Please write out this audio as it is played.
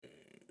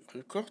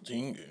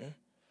Recording.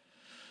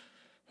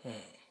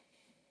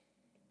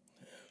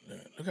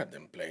 Look at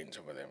them planes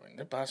over there, man.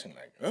 They're passing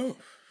like, oh,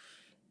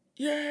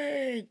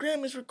 yay,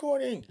 Graham is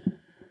recording.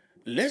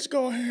 Let's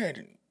go ahead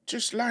and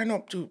just line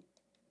up to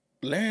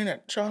land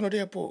at Charlotte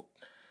Airport.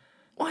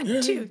 1,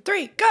 2,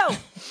 3, go!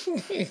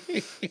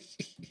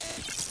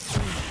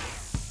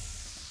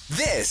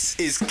 This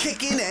is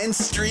Kickin' and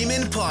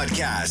Streamin'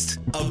 Podcast,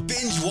 a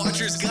binge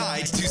watcher's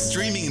guide to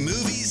streaming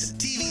movies,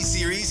 TV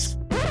series,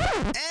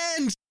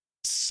 and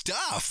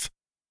stuff.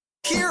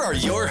 Here are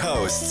your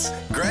hosts,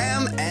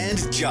 Graham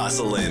and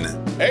Jocelyn.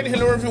 And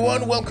hello,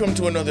 everyone. Welcome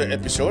to another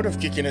episode of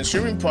Kickin' and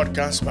Streamin'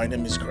 Podcast. My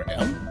name is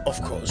Graham.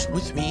 Of course,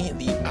 with me,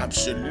 the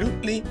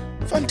absolutely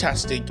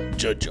fantastic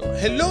Jojo.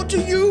 Hello to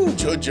you,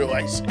 Jojo,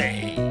 I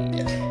say.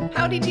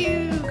 Howdy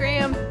do,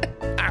 Graham.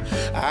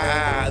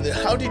 The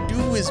howdy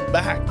do is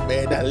back,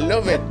 man. I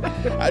love it.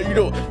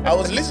 I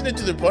was listening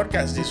to the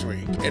podcast this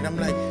week, and I'm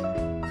like,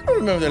 I don't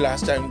remember the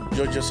last time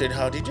Jojo said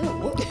howdy do.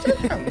 What the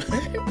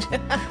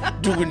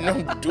damn? Do we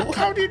not do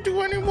howdy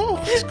do anymore?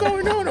 What's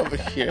going on over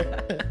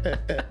here?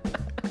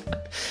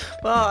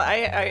 Well,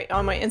 I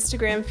on my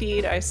Instagram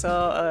feed, I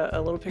saw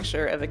a little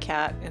picture of a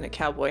cat in a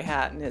cowboy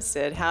hat, and it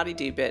said, howdy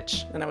do,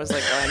 bitch. And I was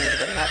like, oh, I need to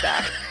bring that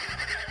back.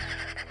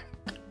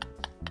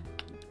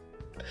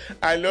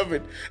 I love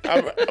it.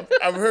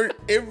 I've heard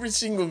every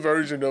single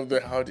version of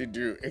the howdy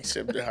do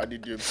except the howdy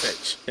do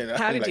bitch. And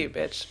Howdy do,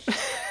 bitch.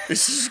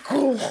 This is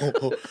cool.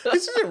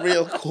 This is a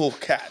real cool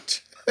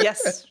cat.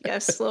 Yes,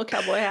 little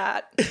cowboy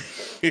hat.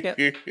 Yep.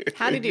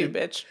 Howdy do,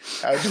 bitch.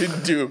 Howdy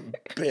do,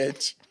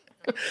 bitch.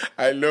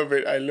 I love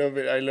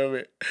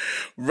it.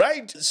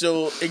 Right.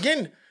 So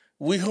again,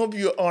 we hope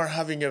you are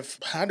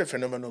had a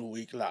phenomenal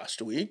week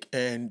last week.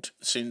 And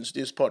since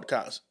this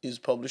podcast is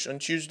published on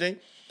Tuesday,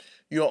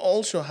 you're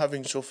also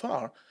having so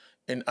far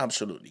an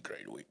absolutely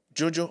great week.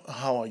 Jojo,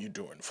 how are you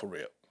doing for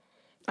real?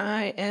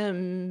 I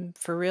am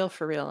for real.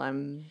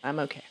 I'm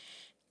okay.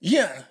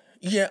 Yeah.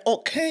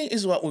 Okay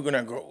is what we're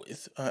gonna go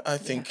with. I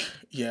think.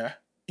 Yeah.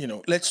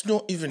 Let's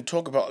not even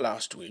talk about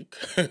last week.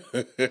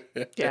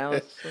 Yeah.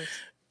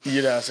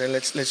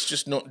 Let's let's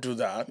just not do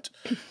that.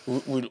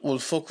 We'll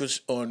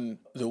focus on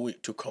the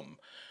week to come.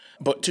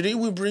 But today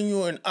we bring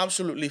you an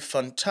absolutely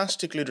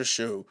fantastic little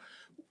show,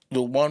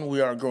 the one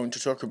we are going to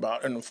talk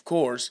about. And of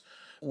course,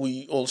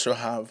 we also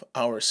have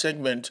our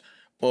segment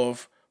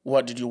of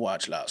what did you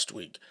watch last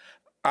week.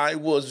 I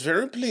was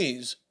very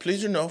pleased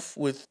enough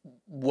with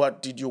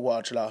what did you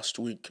watch last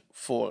week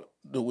for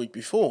the week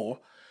before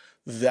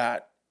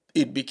that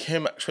it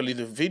became actually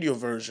the video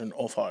version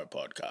of our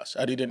podcast.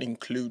 I didn't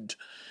include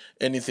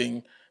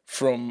anything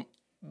from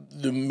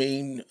the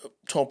main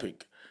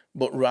topic,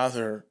 but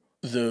rather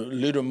the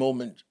little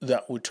moment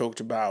that we talked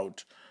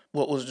about.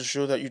 What was the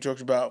show that you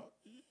talked about?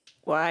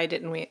 Why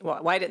didn't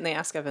they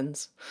ask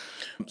Evans?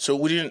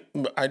 So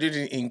I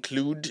didn't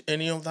include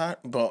any of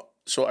that, but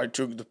so I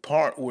took the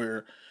part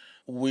where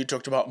we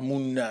talked about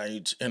Moon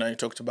Knight and I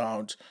talked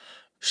about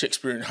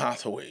Shakespeare and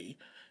Hathaway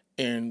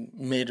and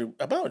made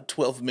about a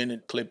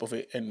 12-minute clip of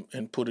it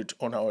and put it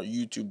on our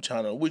YouTube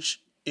channel,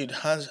 which it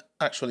has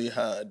actually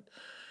had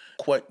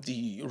quite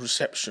the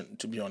reception,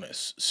 to be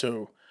honest.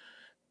 So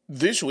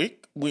this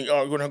week we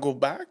are going to go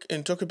back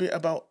and talk a bit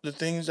about the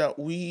things that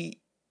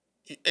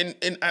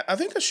and I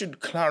think I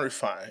should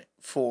clarify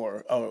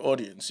for our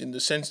audience in the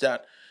sense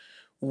that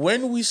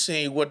when we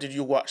say, what did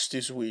you watch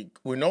this week,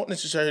 we're not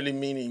necessarily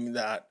meaning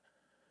that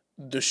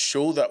the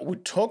show that we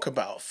talk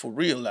about for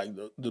real, like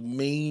the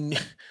main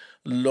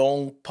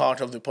long part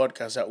of the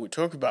podcast that we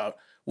talk about,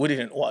 we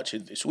didn't watch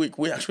it this week.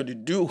 We actually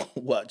do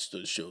watch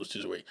those shows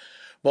this week.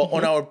 But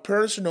on our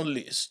personal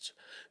list,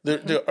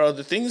 there are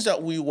the things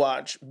that we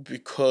watch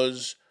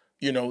because,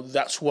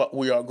 that's what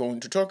we are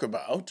going to talk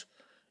about.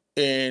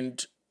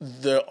 And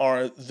there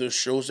are the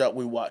shows that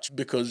we watch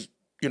because,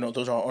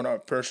 those are on our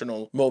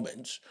personal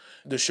moments.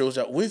 The shows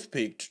that we've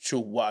picked to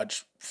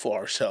watch for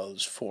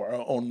ourselves, for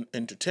our own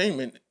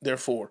entertainment.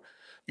 Therefore,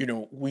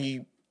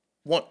 we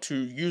want to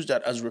use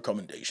that as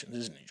recommendations,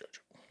 isn't it, Judge?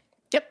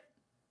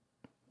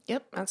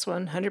 Yep, that's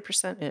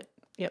 100% it.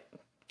 Yep.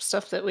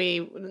 Stuff that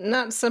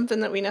not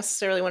something that we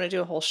necessarily want to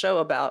do a whole show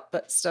about,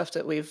 but stuff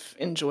that we've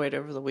enjoyed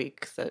over the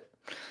week that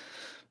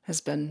has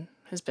been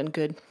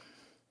good.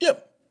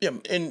 Yep.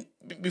 And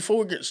before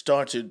we get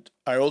started,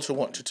 I also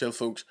want to tell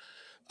folks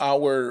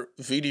our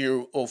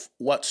video of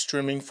what's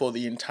streaming for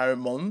the entire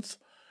month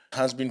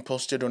has been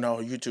posted on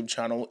our YouTube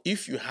channel.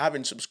 If you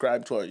haven't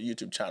subscribed to our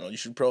YouTube channel, you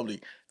should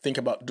probably think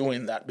about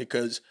doing that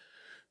because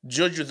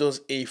Jojo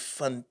does a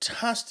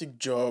fantastic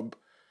job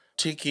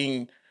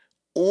taking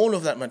all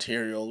of that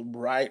material,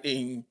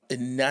 writing a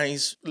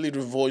nice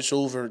little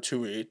voiceover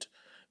to it,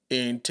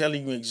 and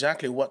telling you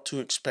exactly what to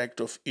expect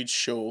of each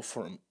show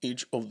from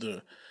each of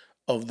the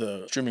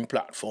streaming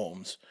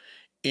platforms.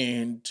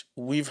 And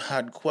we've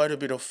had quite a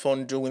bit of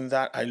fun doing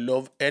that. I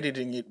love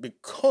editing it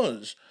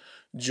because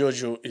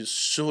Jojo is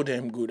so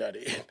damn good at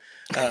it,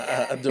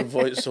 at the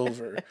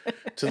voiceover,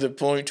 to the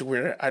point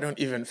where I don't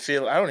even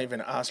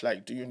ask,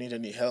 like, do you need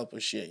any help or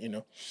shit,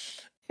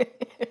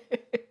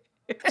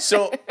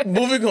 So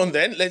moving on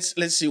then,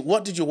 let's see.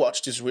 What did you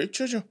watch this week,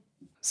 Jojo?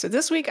 So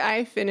this week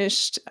I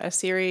finished a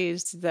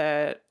series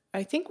that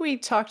I think we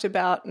talked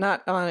about,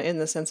 not in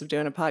the sense of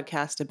doing a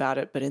podcast about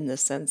it, but in the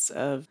sense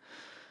of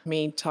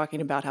me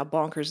talking about how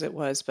bonkers it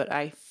was. But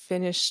I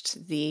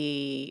finished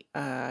the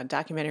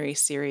documentary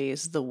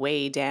series, The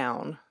Way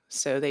Down.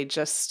 So they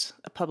just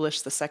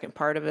published the second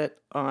part of it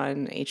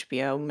on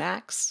HBO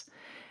Max.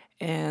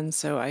 And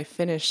so I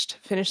finished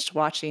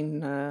watching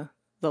the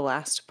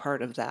last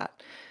part of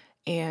that.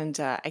 And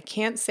I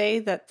can't say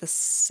that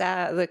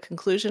the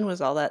conclusion was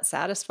all that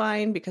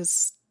satisfying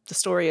because the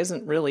story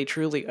isn't really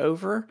truly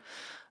over.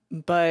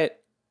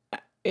 But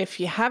if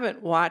you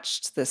haven't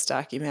watched this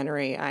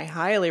documentary, I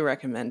highly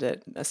recommend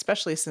it,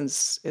 especially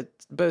since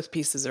both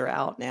pieces are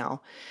out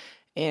now.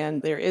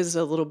 And there is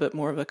a little bit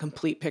more of a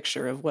complete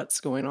picture of what's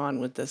going on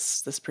with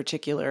this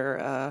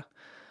particular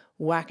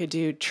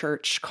wackadoo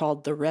church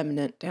called The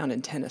Remnant down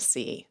in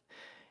Tennessee.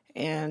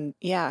 And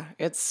yeah,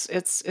 it's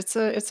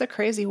a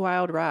crazy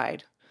wild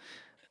ride.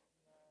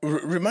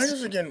 Remind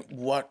us again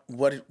what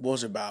it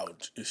was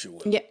about, if you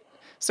will. Yeah.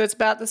 So it's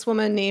about this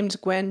woman named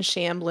Gwen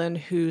Shamblin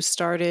who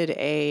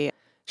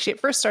she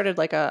first started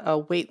like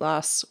a weight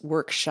loss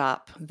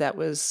workshop that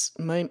was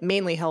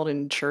mainly held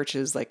in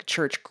churches, like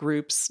church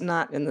groups,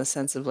 not in the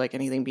sense of like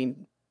anything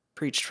being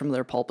preached from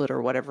their pulpit or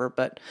whatever,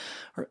 but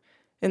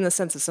in the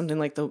sense of something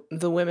like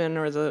the women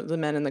or the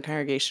men in the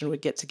congregation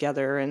would get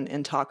together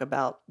and talk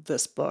about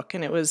this book.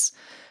 And it was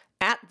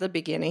at the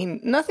beginning,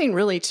 nothing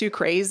really too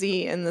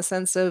crazy in the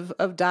sense of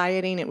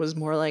dieting. It was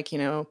more like,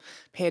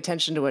 pay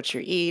attention to what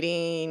you're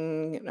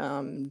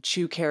eating,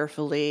 chew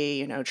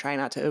carefully, try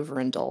not to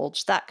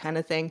overindulge, that kind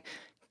of thing.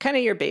 Kind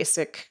of your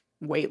basic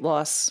weight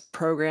loss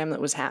program that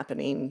was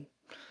happening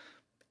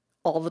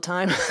all the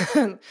time.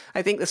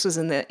 I think this was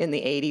in the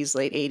 80s,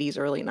 late 80s,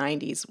 early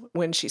 90s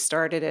when she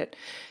started it.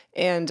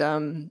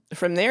 And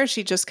from there,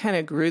 she just kind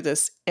of grew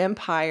this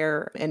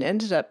empire and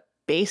ended up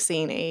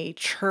basing a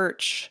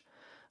church,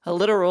 a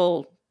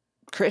literal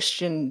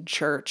Christian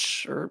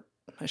church, or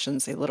I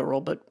shouldn't say literal,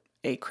 but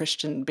a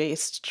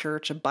Christian-based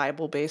church, a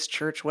Bible-based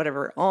church,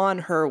 whatever, on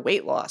her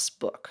weight loss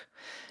book.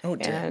 Oh,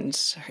 damn.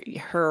 And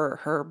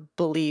her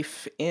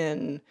belief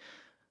in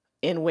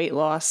weight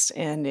loss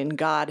and in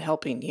God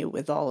helping you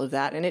with all of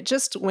that. And it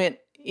just went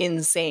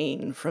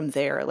insane from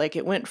there. Like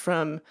it went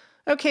from,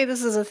 okay,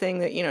 this is a thing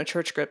that,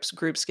 church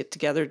groups get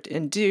together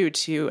and do,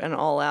 to an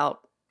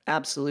all-out,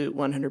 absolute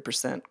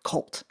 100%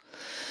 cult.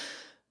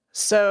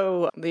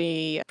 So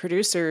the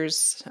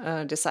producers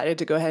decided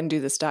to go ahead and do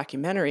this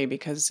documentary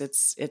because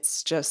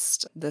it's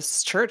just,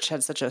 this church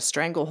had such a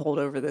stranglehold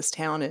over this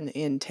town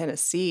in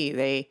Tennessee.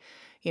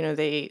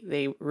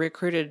 They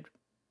recruited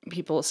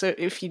people. So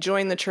if you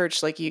join the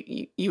church, like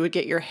you would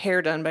get your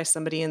hair done by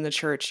somebody in the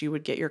church. You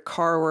would get your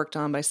car worked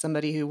on by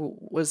somebody who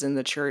was in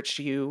the church.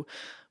 You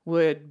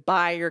would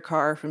buy your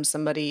car from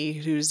somebody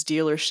whose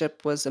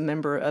dealership was a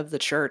member of the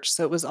church.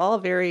 So it was all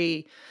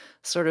very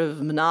sort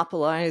of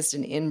monopolized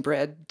and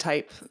inbred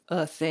type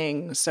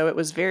thing. So it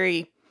was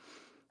very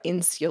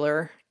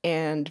insular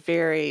and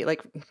very,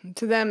 like,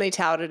 to them, they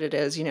touted it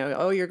as,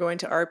 oh, you're going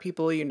to our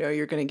people,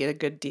 you're going to get a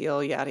good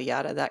deal, yada,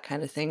 yada, that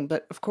kind of thing.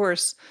 But of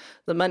course,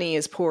 the money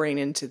is pouring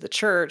into the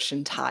church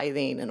and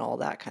tithing and all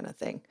that kind of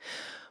thing.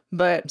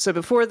 But so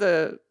before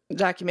the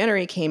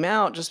documentary came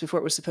out, just before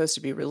it was supposed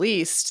to be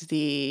released,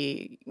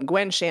 the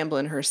Gwen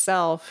Shamblin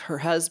herself, her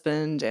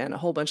husband, and a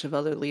whole bunch of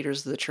other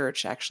leaders of the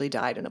church actually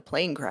died in a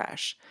plane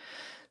crash.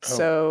 Oh.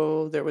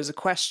 So there was a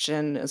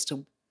question as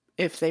to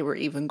if they were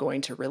even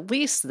going to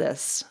release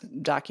this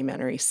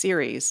documentary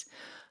series.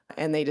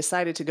 And they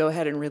decided to go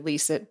ahead and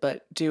release it,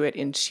 but do it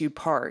in 2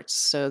 parts.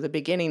 So the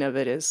beginning of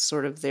it is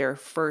sort of their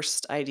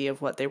first idea of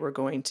what they were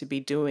going to be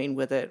doing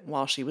with it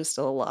while she was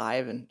still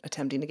alive and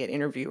attempting to get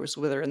interviewers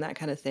with her and that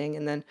kind of thing.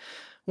 And then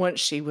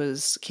once she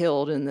was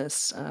killed in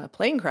this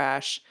plane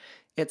crash,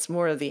 it's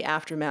more of the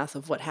aftermath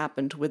of what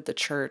happened with the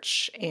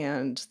church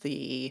and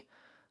the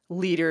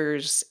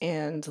leaders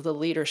and the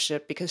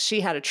leadership, because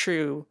she had a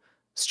true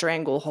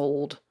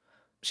stranglehold.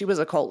 She was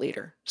a cult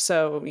leader.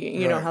 So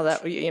you know how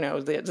that,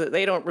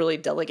 they don't really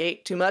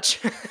delegate too much.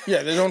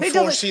 Yeah, they don't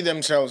foresee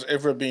themselves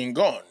ever being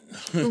gone.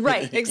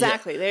 Right,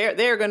 exactly. Yeah.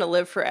 They're going to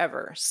live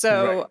forever.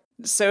 So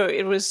So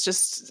it was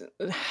just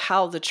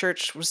how the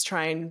church was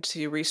trying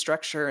to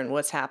restructure and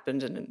what's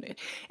happened. And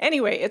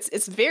anyway,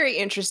 it's very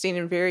interesting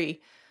and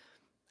very,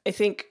 I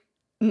think,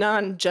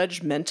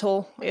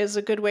 non-judgmental is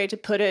a good way to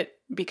put it,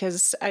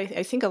 because I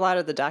think a lot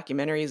of the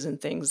documentaries and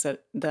things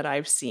that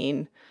I've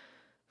seen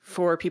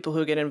for people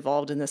who get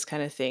involved in this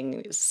kind of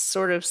thing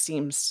sort of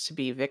seems to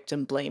be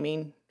victim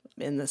blaming,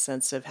 in the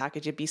sense of, how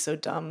could you be so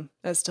dumb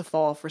as to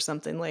fall for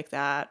something like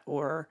that?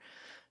 Or,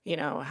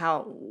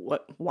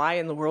 why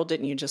in the world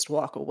didn't you just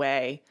walk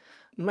away?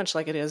 Much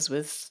like it is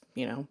with,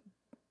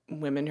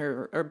 women who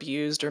are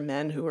abused or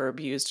men who are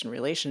abused in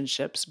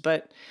relationships.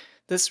 But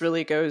this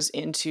really goes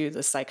into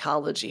the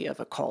psychology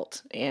of a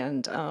cult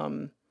and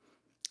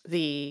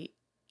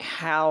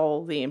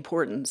how the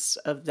importance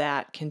of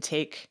that can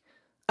take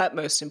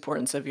utmost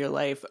importance of your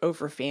life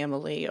over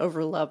family,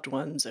 over loved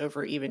ones,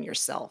 over even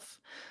yourself.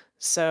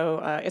 So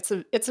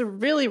it's a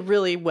really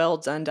really well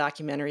done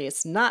documentary.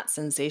 It's not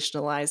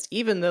sensationalized,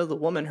 even though the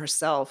woman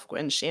herself,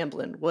 Gwen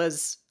Shamblin,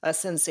 was a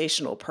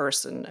sensational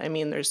person. I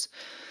mean,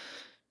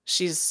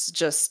 she's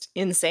just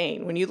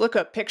insane. When you look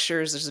up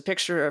pictures, there's a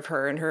picture of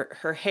her, and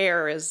her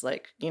hair is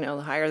like,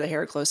 the higher the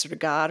hair, closer to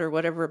God or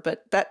whatever.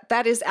 But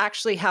that is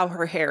actually how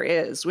her hair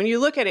is. When you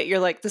look at it, you're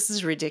like, this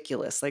is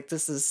ridiculous. Like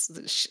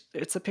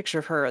it's a picture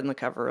of her on the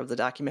cover of the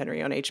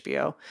documentary on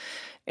HBO,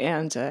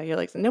 and you're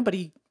like,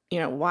 nobody.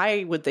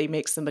 Why would they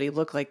make somebody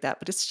look like that?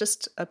 But it's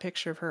just a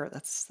picture of her.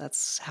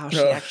 That's how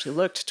she actually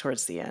looked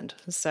towards the end.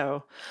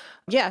 So,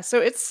 yeah.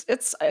 So it's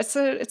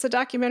a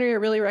documentary I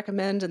really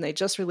recommend, and they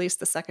just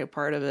released the second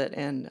part of it.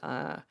 And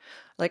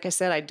like I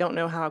said, I don't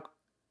know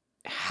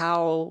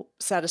how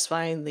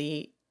satisfying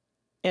the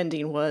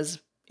ending was.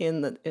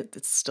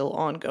 It's still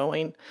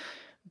ongoing,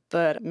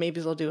 but maybe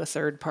they'll do a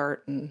third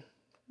part and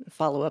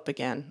follow up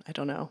again. I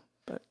don't know,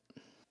 but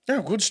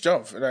Yeah, good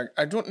stuff. Like,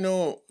 I don't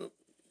know.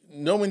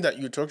 Knowing that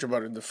you talked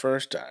about it the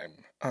first time,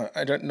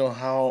 I don't know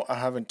how I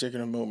haven't taken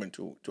a moment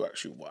to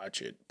actually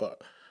watch it.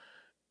 But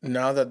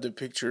now that the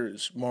picture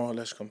is more or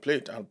less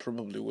complete, I'll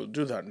probably will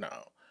do that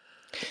now.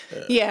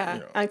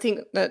 Yeah, I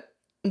think that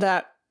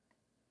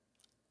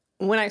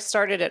when I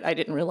started it, I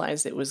didn't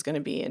realize it was going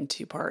to be in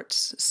two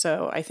parts.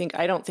 So I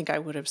don't think I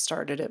would have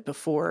started it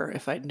before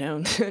if I'd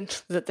known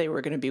that they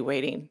were going to be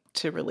waiting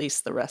to release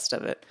the rest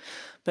of it.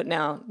 But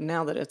now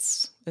that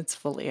it's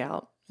fully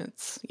out,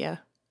 it's good.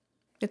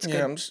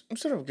 Yeah, I'm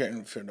sort of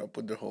getting fed up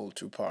with the whole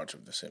two parts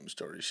of the same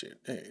story shit.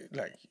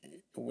 Like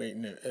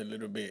waiting a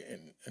little bit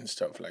and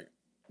stuff. Like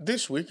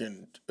this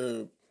weekend,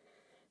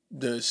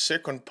 the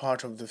second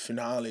part of the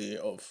finale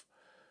of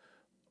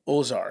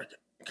Ozark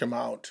came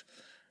out,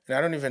 and I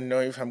don't even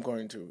know if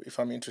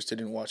I'm interested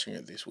in watching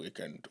it this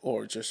weekend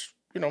or just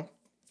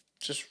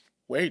just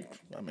wait.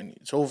 I mean,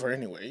 it's over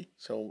anyway,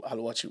 so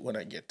I'll watch it when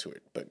I get to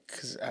it. But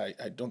because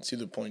I don't see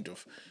the point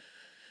of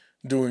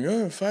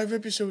doing 5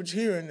 episodes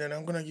here and then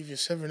I'm gonna give you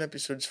 7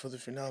 episodes for the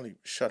finale.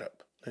 Shut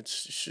up.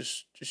 It's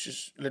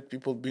just let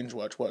people binge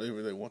watch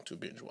whatever they want to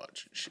binge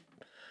watch.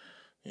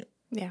 Yeah.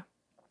 Yeah.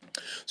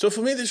 So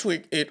for me this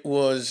week it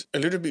was a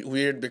little bit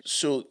weird.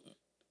 So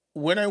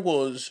when I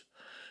was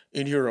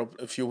in Europe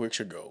a few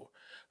weeks ago,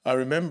 I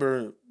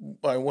remember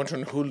I went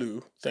on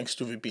Hulu thanks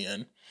to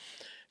VPN,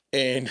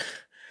 and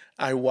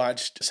I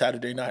watched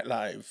Saturday Night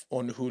Live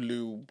on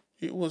Hulu.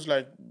 It was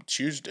like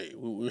Tuesday.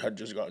 We had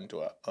just gotten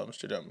to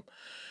Amsterdam.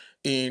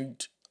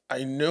 And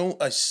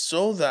I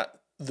saw that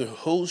the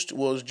host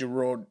was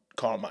Gerard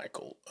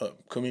Carmichael,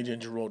 comedian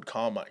Gerard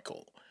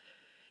Carmichael.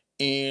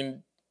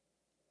 And,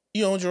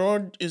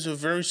 Gerard is a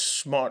very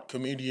smart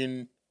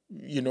comedian,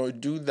 a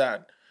dude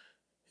that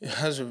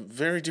has a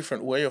very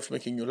different way of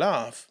making you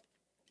laugh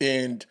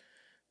and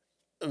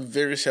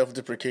very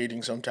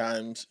self-deprecating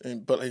sometimes,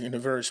 but like in a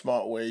very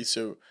smart way.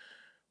 So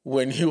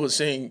when he was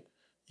saying,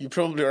 you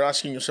probably are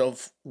asking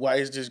yourself, why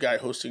is this guy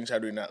hosting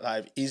Saturday Night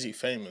Live? Is he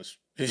famous?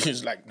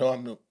 He's like, no,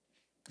 I'm not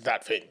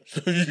that famous,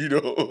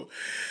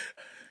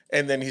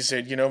 And then he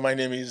said, my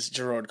name is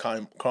Gerard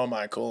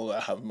Carmichael. I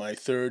have my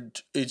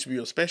third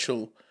HBO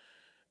special.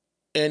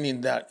 And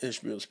in that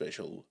HBO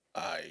special,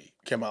 I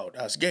came out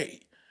as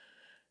gay.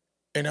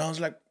 And I was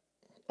like,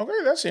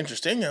 okay, that's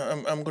interesting.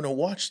 I'm going to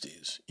watch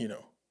this,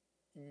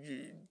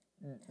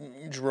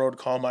 Gerard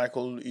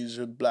Carmichael is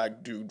a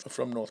black dude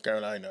from North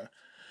Carolina.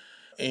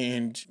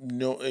 And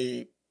not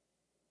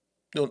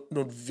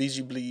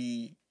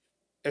visibly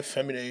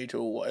effeminate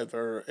or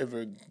whatever,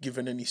 ever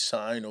given any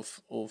sign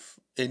of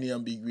any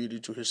ambiguity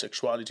to his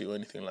sexuality or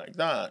anything like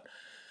that.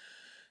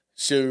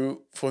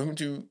 So for him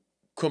to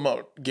come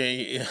out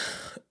gay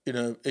in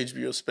a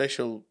HBO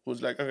special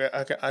was like,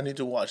 okay, I need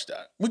to watch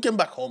that. We came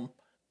back home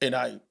and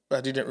I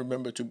didn't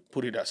remember to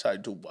put it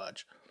aside to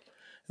watch.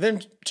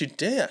 Then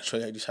today,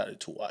 actually, I decided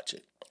to watch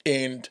it.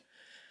 And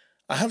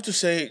I have to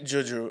say,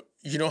 Jojo,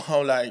 you know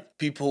how like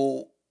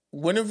people,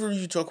 whenever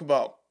you talk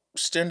about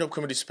stand-up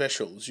comedy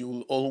specials, you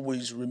will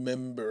always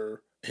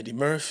remember Eddie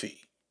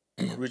Murphy,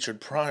 Richard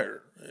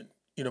Pryor, and,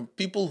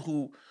 people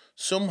who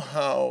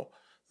somehow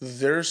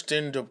their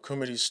stand-up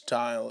comedy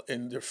style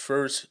in their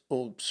first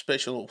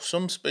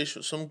some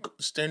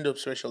stand-up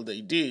special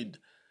they did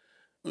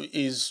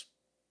is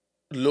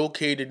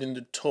located in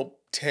the top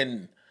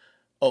 10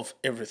 of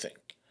everything.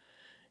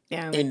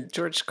 Yeah, like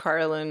George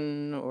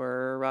Carlin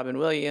or Robin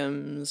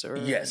Williams or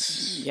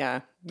yes,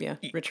 yeah,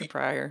 Richard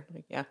Pryor,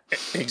 yeah,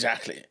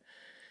 exactly.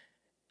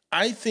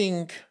 I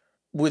think,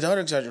 without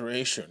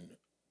exaggeration,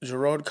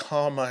 Gerard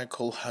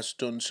Carmichael has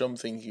done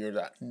something here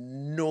that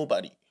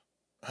nobody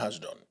has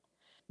done.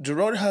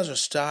 Gerard has a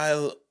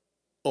style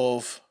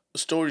of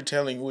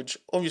storytelling which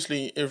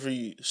obviously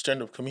every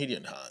stand-up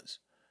comedian has,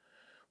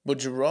 but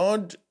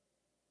Gerard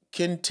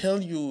can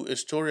tell you a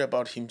story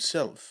about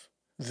himself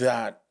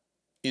that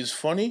is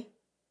funny,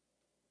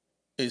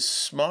 is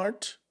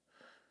smart,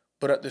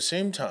 but at the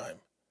same time,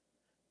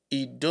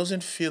 it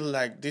doesn't feel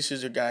like this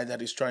is a guy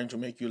that is trying to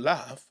make you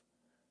laugh.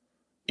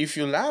 If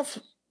you laugh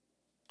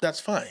That's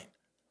fine.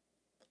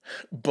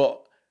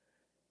 But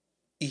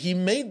he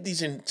made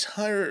this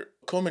entire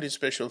comedy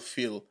special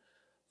feel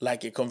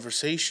like a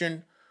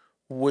conversation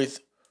with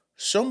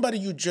somebody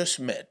you just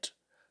met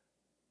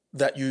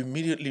that you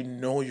immediately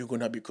know you're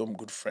going to become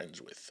good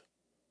friends with.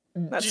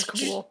 That's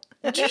cool.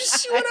 Do you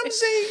see what I'm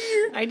saying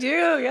here? I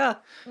do, yeah.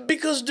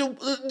 Because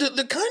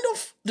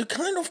the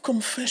kind of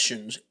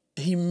confessions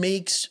he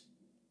makes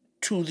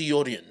to the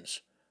audience,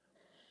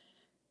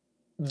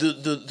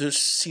 the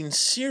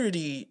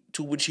sincerity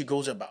to which he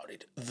goes about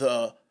it,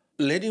 the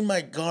letting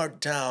my guard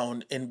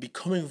down and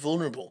becoming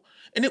vulnerable.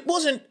 And it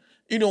wasn't,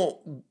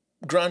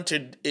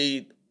 granted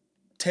a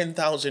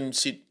 10,000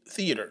 seat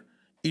theater.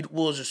 It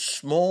was a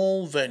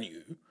small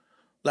venue,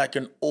 like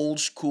an old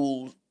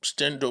school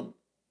stand-up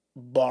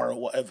bar or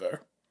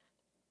whatever.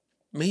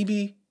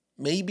 Maybe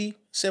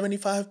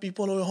 75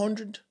 people or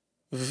 100.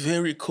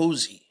 Very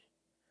cozy.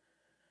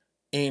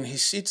 And he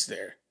sits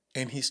there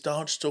and he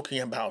starts talking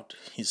about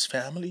his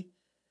family,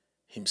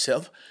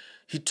 himself.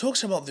 He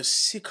talks about the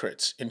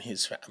secrets in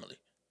his family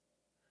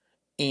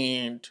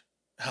and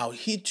how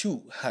he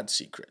too had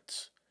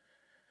secrets.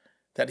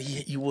 That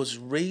he was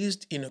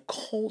raised in a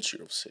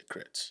culture of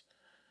secrets.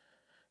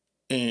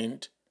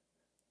 And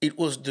it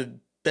was the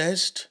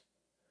best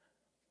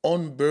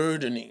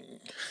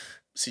unburdening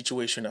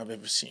situation I've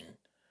ever seen.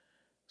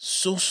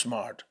 So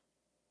smart,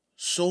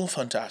 so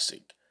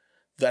fantastic,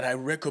 that I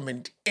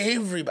recommend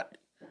everybody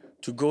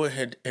to go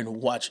ahead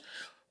and watch.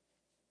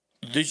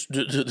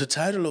 The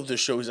title of the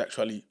show is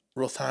actually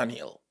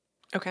Rothaniel.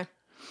 Okay.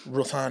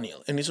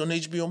 Rothaniel, and it's on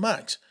HBO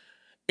Max.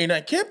 And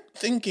I kept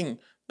thinking,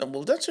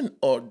 well, that's an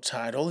odd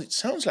title. It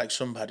sounds like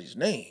somebody's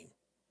name.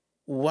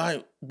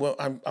 Why? Well,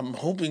 I'm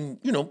hoping,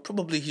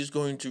 probably he's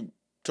going to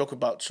talk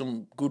about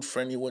some good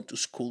friend he went to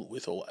school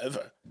with or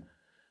whatever.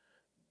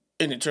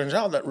 And it turns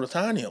out that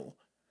Rothaniel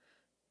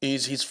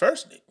is his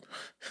first name.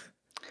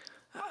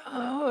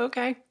 Oh,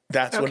 okay.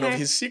 That's one of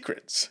his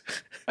secrets.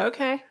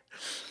 Okay.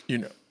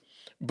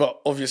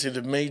 But obviously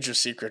the major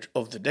secret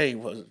of the day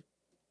was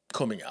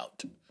coming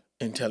out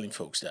and telling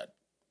folks that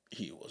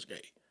he was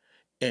gay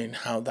and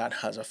how that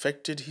has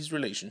affected his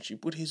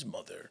relationship with his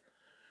mother,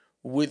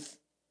 with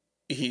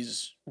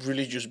his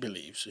religious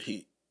beliefs,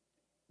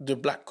 the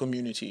black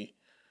community,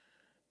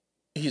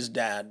 his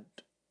dad,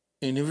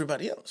 and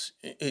everybody else.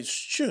 It's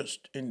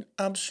just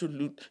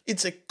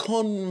it's a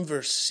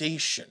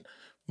conversation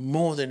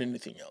more than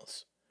anything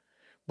else.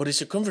 But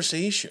it's a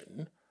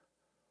conversation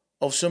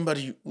of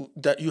somebody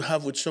that you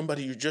have with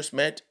somebody you just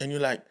met, and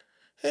you're like,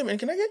 hey man,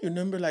 can I get your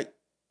number? Like,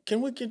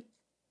 can we get,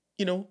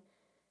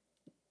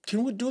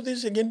 can we do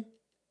this again?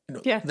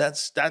 Yeah.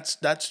 That's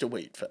the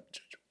way it felt.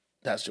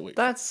 That's the way.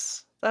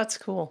 That's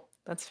cool.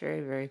 That's very,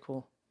 very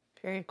cool.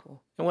 Very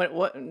cool.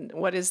 And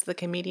what is the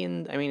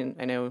comedian? I mean,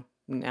 I know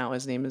now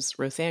his name is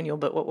Rothaniel,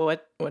 but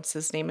what's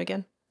his name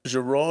again?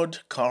 Gerard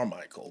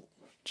Carmichael.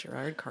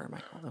 Gerard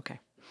Carmichael. Okay.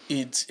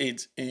 It's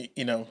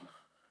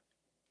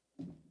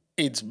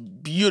it's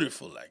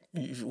beautiful. Like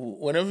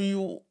whenever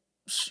you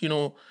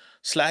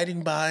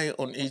sliding by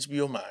on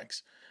HBO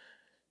Max,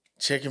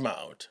 check him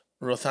out.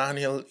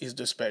 Rothaniel is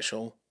the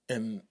special,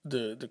 and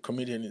the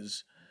comedian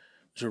is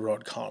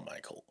Gerard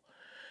Carmichael.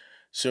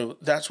 So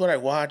that's what I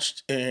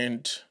watched,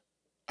 and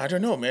I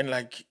don't know, man.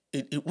 Like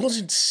it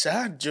wasn't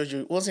sad,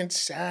 Jojo. It wasn't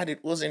sad.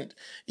 It wasn't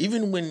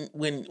even when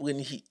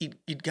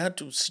it got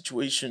to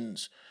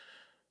situations,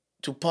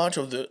 to part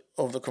of the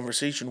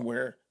conversation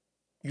where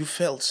you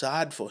felt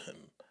sad for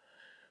him,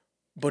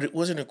 but it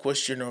wasn't a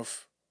question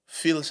of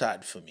feel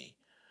sad for me,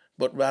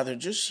 but rather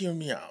just hear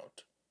me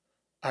out.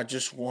 I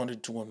just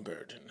wanted to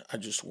unburden. I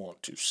just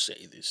want to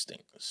say these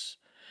things,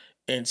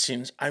 and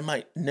since I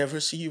might never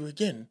see you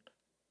again,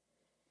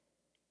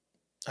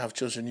 I've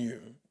chosen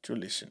you to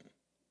listen,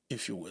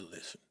 if you will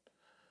listen.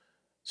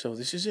 So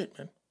this is it,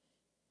 man.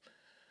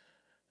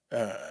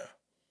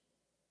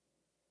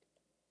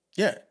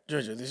 Yeah,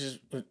 Georgia,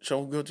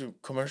 shall we go to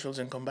commercials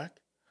and come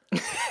back?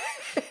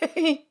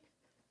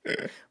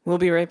 We'll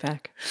be right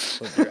back.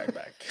 We'll be right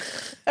back.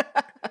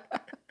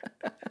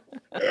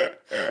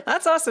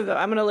 That's awesome, though.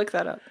 I'm gonna look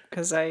that up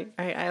because I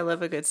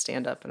love a good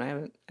stand-up, and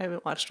I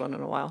haven't watched one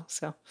in a while.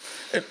 So,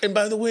 and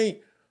by the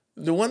way,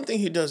 the one thing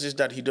he does is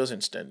that he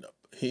doesn't stand up.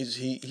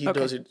 He Okay.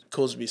 does it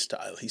Cosby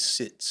style. He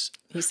sits.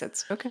 he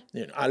sits. Okay.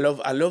 I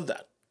love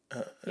that.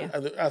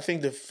 Yeah. I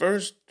think the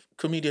first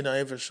comedian I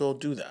ever saw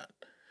do that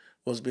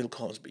was Bill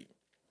Cosby,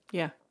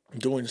 Yeah.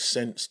 doing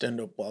stand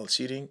up while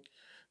sitting.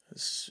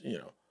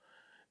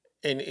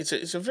 And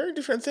it's a very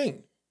different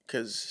thing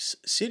because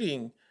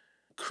sitting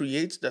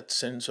creates that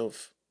sense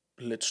of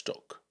let's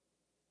talk.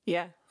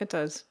 Yeah. It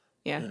does.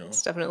 Yeah.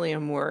 It's definitely a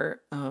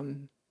more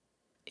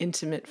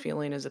intimate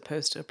feeling as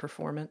opposed to a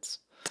performance.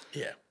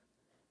 Yeah.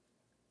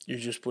 You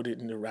just put it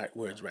in the right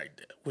words right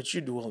there, which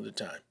you do all the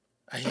time.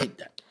 I hate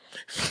that.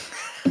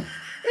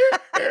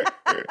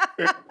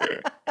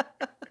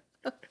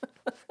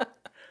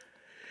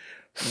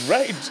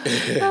 Right.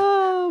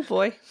 Oh,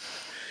 boy.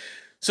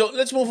 So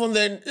let's move on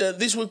then.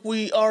 This week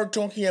we are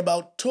talking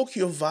about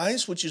Tokyo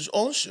Vice, which is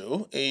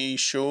also a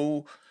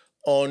show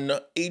on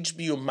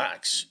HBO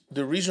Max.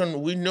 The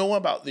reason we know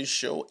about this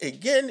show,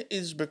 again,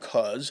 is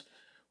because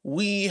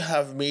we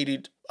have made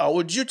it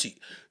our duty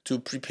to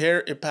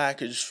prepare a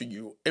package for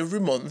you every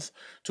month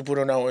to put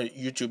on our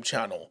YouTube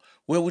channel,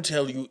 where we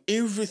tell you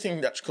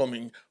everything that's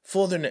coming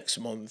for the next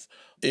month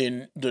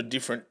in the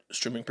different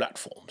streaming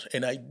platforms.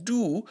 And I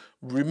do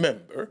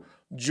remember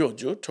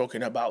Jojo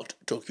talking about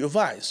Tokyo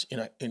Vice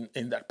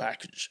in that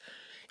package.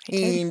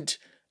 And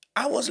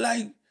I was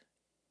like,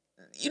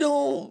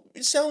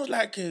 it sounds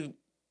like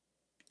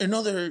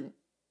another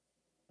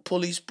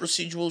police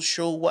procedural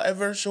show,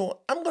 whatever.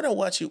 So I'm gonna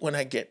watch it when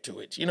I get to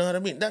it. You know what I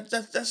mean?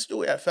 That's the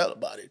way I felt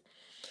about it.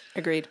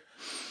 Agreed.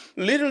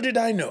 Little did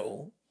I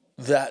know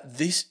that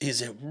this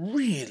is a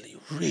really,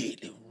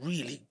 really,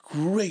 really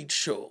great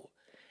show,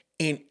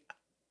 and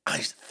I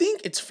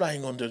think it's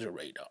flying under the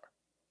radar.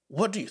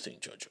 What do you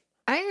think, Jojo?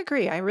 I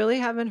agree. I really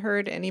haven't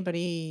heard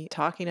anybody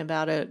talking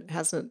about it.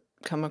 Hasn't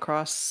come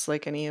across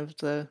like any of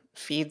the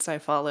feeds I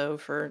follow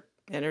for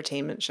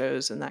entertainment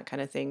shows and that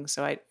kind of thing.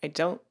 So I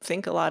don't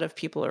think a lot of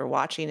people are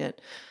watching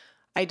it.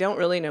 I don't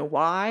really know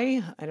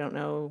why. I don't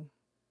know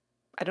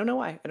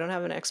why. I don't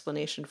have an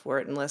explanation for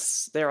it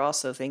unless they're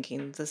also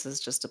thinking this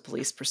is just a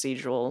police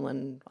procedural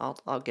and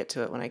I'll get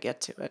to it when I get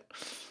to it.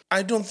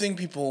 I don't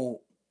think you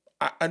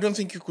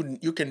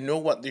can know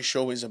what this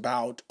show is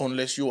about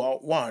unless you are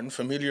one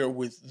familiar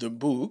with the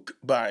book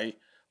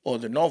or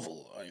the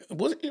novel.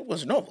 It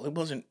was a novel. It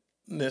wasn't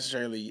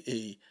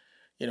necessarily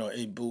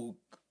a book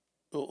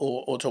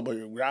or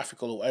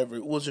autobiographical or whatever.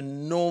 It was a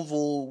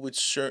novel with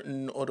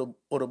certain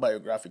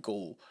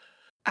autobiographical.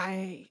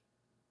 I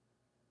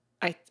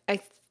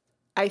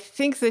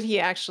think that he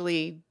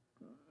actually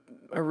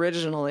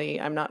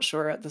originally, I'm not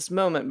sure at this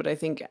moment, but I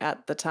think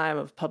at the time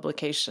of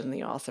publication,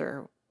 the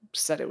author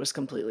said it was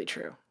completely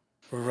true.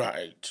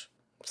 Right.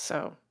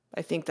 So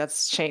I think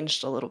that's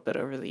changed a little bit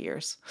over the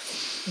years.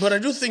 But I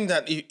do think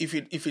that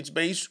if it's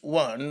based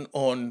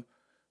on,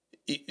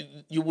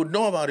 you would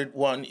know about it,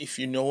 one, if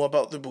you know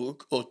about the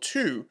book, or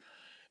two,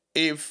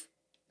 if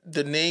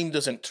the name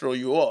doesn't throw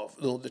you off,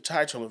 though the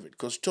title of it,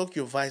 because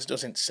Tokyo Vice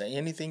doesn't say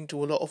anything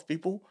to a lot of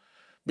people,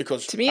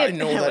 because to me, I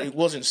know that it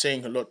wasn't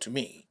saying a lot to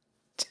me.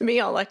 To me,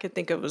 all I could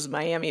think of was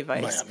Miami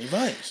Vice. Miami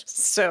Vice.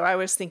 So I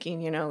was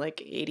thinking, like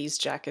 80s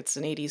jackets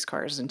and 80s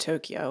cars in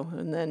Tokyo.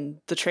 And then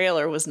the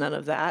trailer was none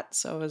of that.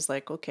 So I was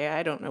like, okay,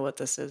 I don't know what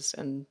this is.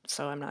 And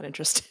so I'm not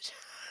interested.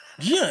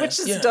 Yeah. Which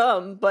is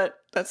dumb, but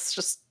that's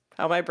just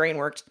how my brain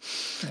worked.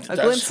 A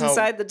glimpse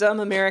inside the dumb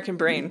American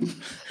brain.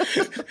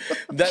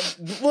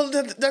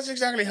 That's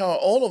exactly how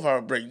all of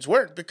our brains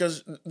work.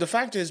 Because the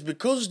fact is,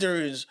 because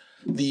there is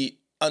the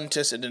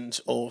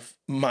antecedents of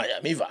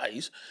Miami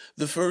Vice,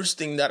 the first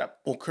thing that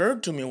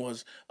occurred to me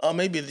was,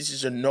 maybe this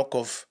is a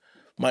knockoff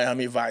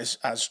Miami Vice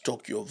as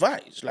Tokyo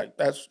Vice. Like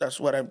that's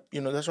what I'm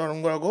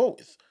gonna go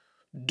with.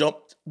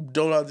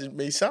 Dumb as it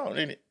may sound,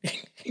 isn't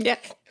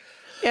it?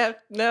 Yeah,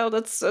 no,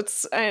 that's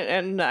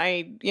and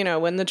I,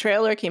 when the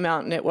trailer came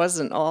out and it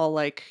wasn't all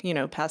like,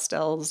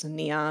 pastels and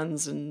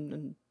neons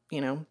and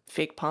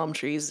fake palm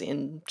trees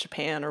in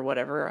Japan or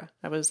whatever,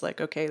 I was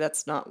like, okay,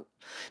 it's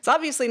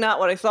obviously not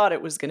what I thought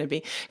it was going to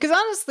be. Because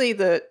honestly,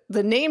 the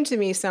name to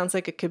me sounds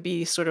like it could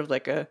be sort of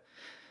like a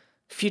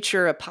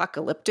future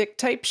apocalyptic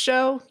type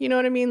show. You know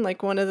what I mean?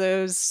 Like one of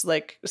those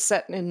like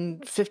set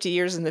in 50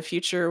 years in the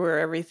future where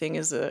everything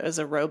is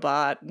a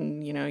robot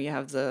and, you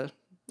have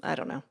I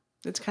don't know.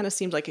 It kind of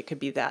seemed like it could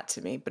be that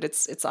to me, but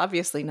it's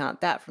obviously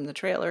not that from the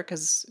trailer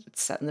because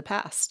it's set in the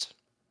past.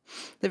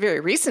 The very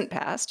recent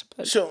past.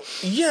 But. So,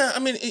 yeah, I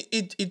mean,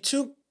 it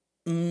took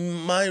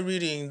my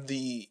reading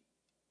the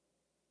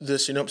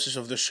synopsis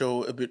of the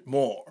show a bit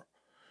more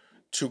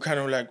to kind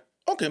of like,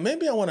 okay,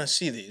 maybe I want to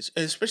see this,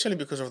 especially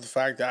because of the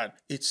fact that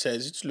it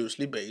says it's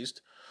loosely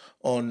based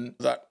on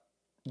that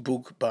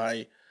book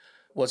by,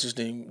 what's his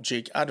name,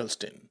 Jake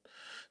Adelstein.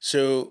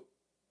 So,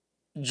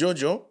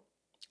 Jojo,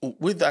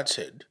 with that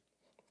said,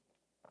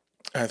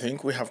 I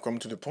think we have come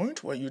to the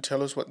point where you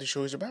tell us what the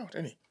show is about,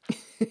 ain't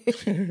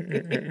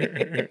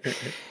it?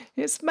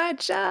 It's my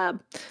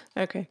job.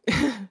 Okay.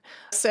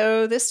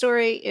 So this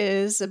story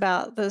is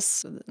about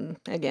this,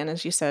 again,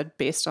 as you said,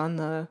 based on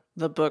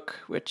the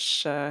book,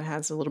 which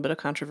has a little bit of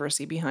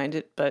controversy behind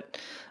it, but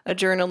a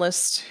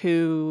journalist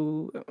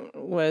who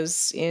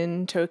was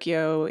in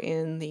Tokyo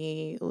in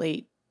the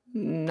late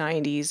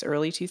 90s,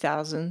 early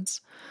 2000s.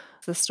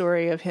 The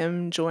story of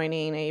him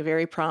joining a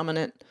very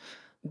prominent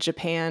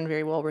Japan,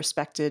 very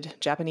well-respected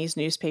Japanese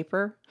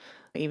newspaper,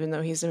 even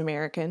though he's an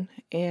American,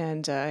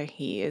 and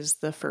he is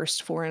the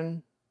first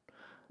foreign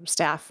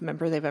staff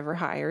member they've ever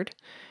hired.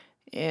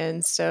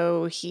 And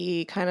so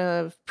he kind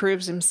of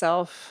proves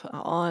himself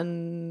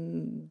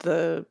on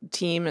the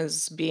team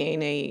as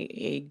being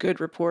a good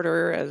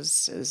reporter,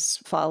 as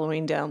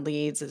following down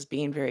leads, as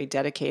being very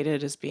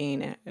dedicated, as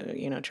being,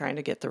 trying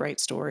to get the right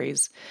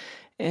stories,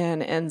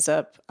 and ends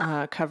up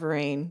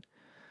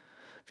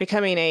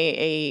becoming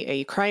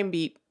a crime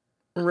beat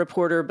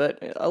reporter, but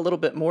a little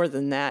bit more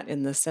than that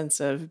in the sense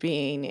of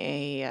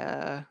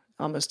being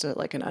almost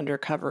like an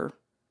undercover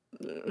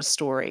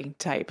story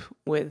type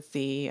with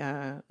the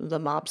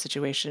mob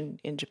situation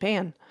in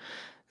Japan.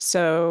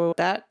 So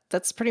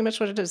that's pretty much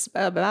what it is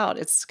about.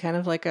 It's kind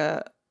of like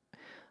a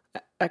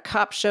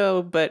cop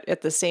show, but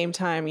at the same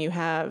time you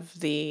have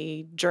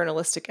the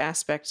journalistic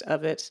aspect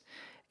of it.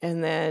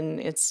 And then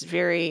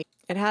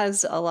it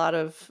has a lot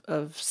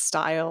of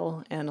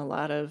style and a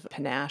lot of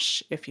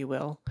panache, if you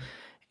will.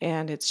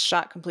 And it's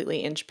shot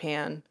completely in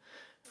Japan.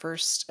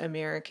 First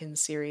American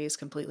series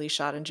completely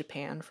shot in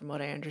Japan, from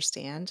what I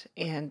understand.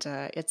 And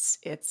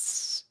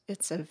it's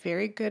a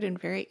very good and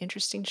very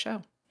interesting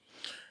show.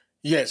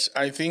 Yes,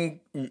 I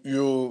think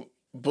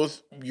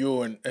both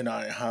you and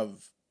I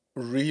have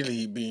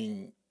really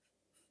been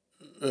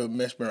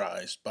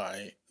mesmerized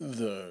by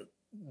the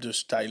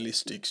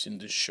stylistics in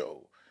the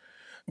show.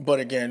 But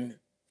again,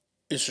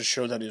 it's a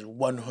show that is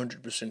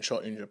 100%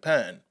 shot in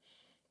Japan.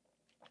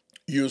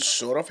 You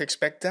sort of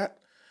expect that,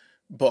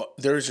 but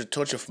there is a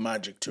touch of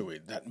magic to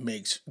it that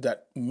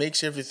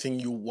makes everything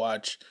you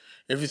watch,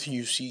 everything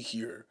you see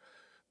here,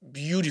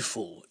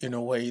 beautiful in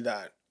a way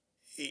that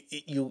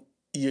you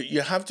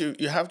have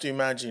to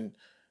imagine,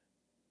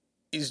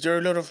 is there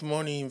a lot of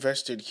money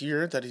invested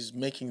here that is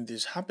making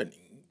this happen,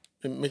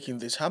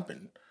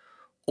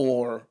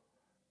 or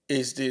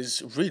is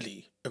this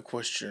really a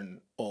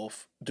question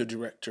of the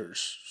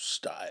director's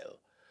style,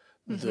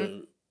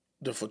 the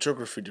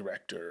photography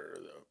director,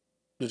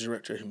 the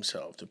director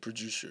himself, the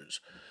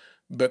producers?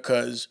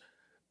 Because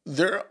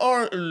there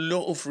are a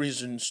lot of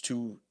reasons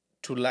to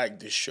like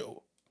this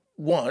show.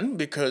 One,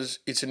 because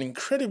it's an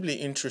incredibly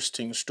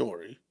interesting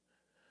story.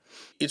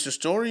 It's a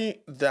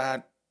story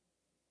that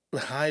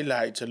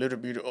highlights a little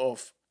bit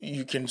of,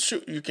 you can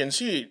see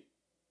it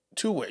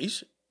two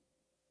ways.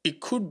 It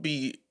could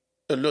be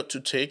a lot to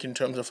take in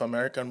terms of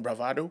American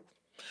bravado,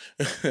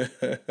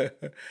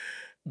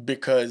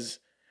 because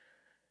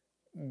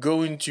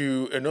going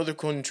to another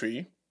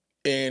country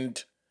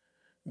and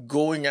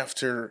going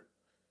after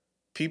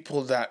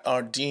people that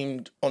are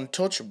deemed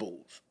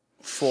untouchable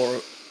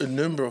for a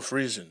number of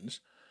reasons,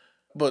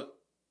 but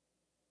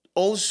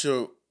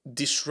also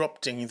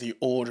disrupting the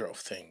order of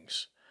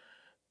things,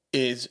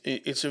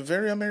 it's a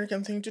very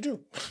American thing to do.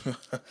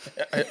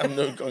 I'm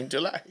not going to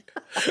lie.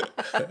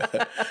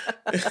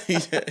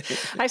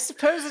 I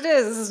suppose it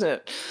is, isn't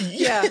it?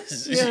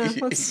 Yes. Yeah.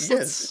 Yes.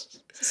 Let's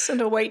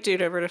send a white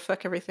dude over to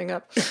fuck everything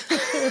up.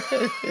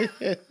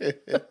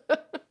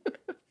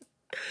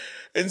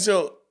 And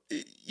so,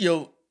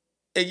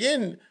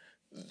 again,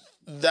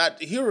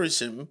 that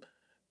heroism,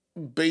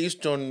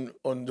 based on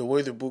the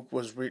way the book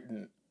was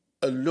written,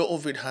 a lot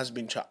of it has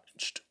been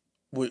challenged.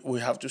 We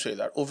have to say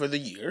that over the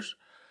years,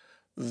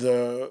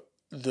 the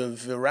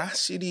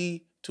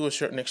veracity, to a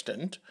certain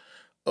extent,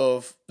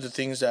 of the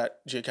things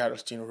that Jake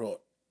Adelstein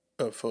wrote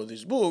for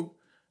this book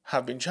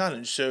have been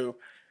challenged. So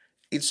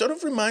it sort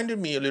of reminded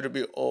me a little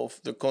bit of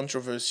the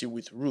controversy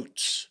with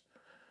Roots.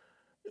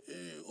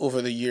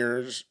 Over the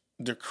years,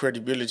 the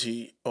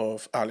credibility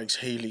of Alex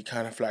Haley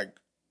kind of like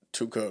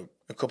took a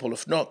couple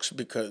of knocks,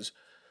 because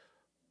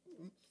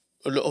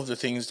a lot of the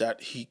things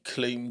that he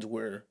claimed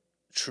were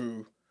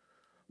true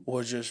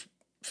were just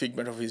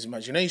figment of his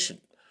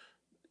imagination.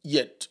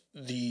 Yet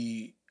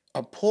the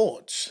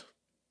approach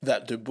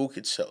that the book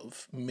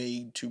itself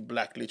made to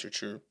Black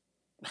literature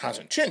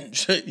hasn't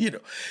changed.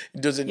 It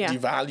doesn't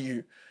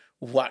devalue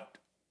what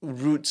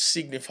Roots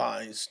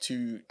signifies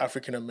to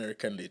African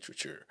American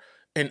literature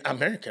and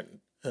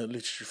American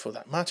literature for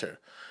that matter.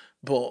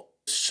 But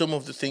some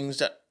of the things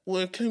that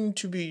were claimed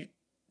to be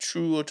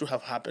true or to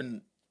have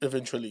happened,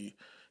 eventually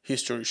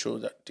history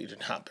showed that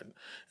didn't happen.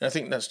 And I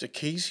think that's the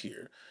case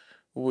here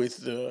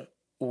with the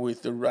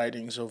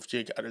writings of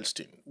Jake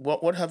Adelstein.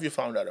 What have you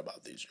found out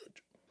about this,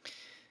 George?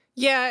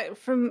 Yeah,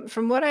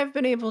 from what I've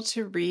been able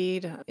to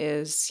read,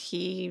 is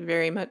he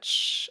very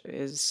much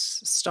is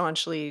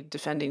staunchly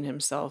defending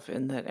himself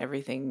in that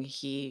everything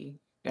he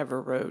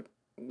ever wrote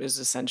is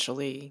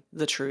essentially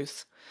the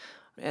truth.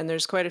 And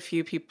there's quite a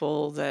few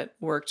people that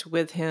worked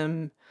with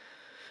him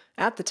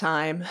at the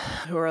time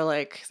who are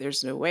like,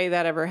 there's no way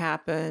that ever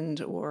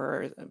happened,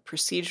 or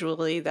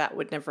procedurally that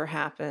would never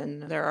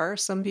happen. There are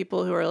some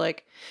people who are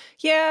like,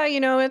 yeah,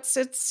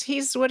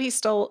 he's what he's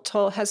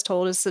has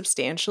told is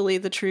substantially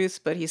the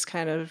truth, but he's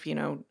kind of,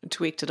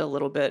 tweaked it a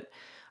little bit.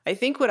 I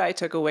think what I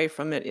took away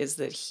from it is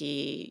that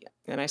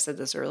and I said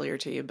this earlier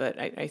to you, but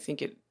I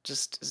think it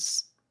just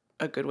is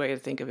a good way to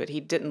think of it.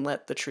 He didn't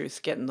let the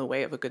truth get in the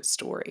way of a good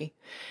story.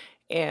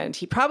 And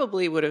it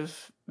probably would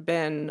have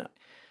been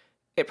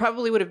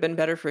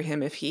better for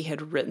him if he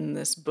had written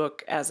this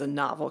book as a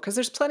novel, because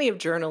there's plenty of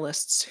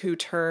journalists who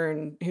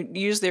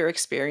use their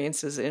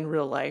experiences in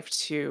real life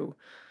to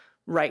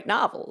write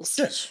novels.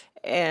 Yes.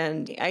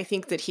 And I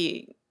think that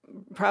he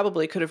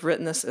probably could have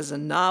written this as a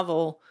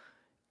novel,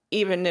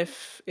 even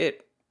if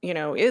it,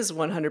 is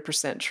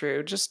 100%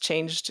 true, just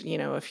changed,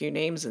 a few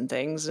names and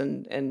things.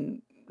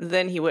 And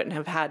then he wouldn't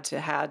have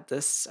had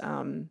this,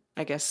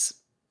 I guess,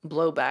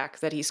 blowback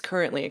that he's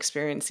currently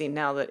experiencing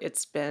now that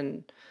it's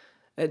been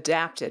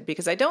adapted.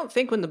 Because I don't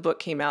think when the book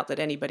came out that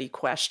anybody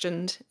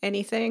questioned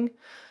anything,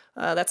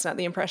 That's not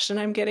the impression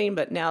I'm getting,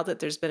 but now that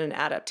there's been an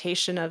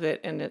adaptation of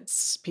it and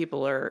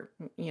people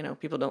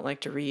don't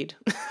like to read.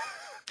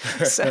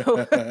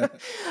 So,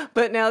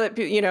 but now that,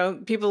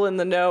 people in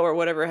the know or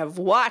whatever have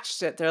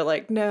watched it, they're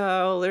like,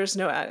 no, there's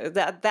no,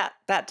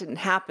 that didn't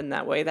happen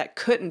that way. That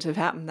couldn't have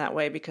happened that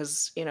way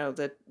because,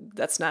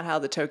 that's not how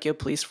the Tokyo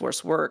police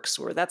force works,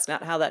 or that's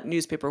not how that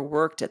newspaper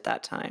worked at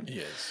that time.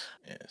 Yes,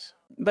 yes.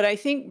 But I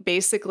think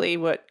basically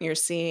what you're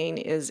seeing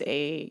is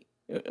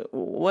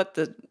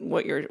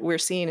we're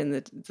seeing in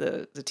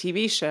the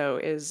TV show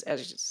is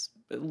as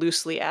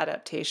loosely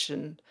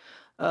adaptation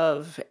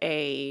of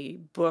a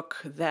book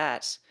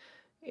that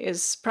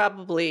is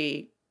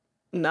probably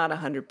not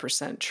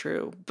 100%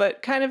 true,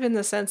 but kind of in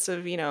the sense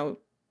of,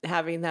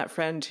 having that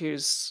friend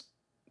who's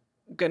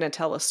going to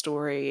tell a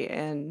story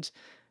and,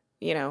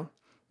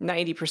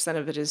 90%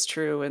 of it is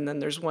true. And then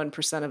there's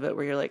 1% of it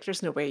where you're like,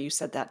 there's no way you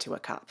said that to a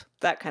cop,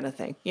 that kind of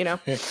thing,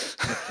 because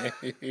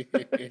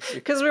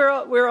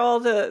we're all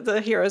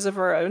the heroes of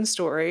our own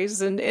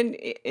stories. And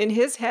in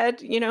his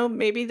head,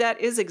 maybe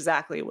that is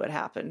exactly what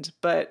happened.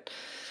 But,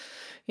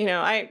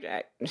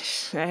 I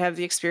have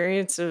the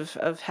experience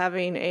of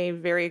having a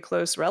very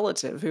close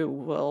relative who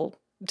will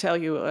tell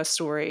you a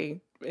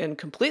story and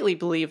completely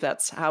believe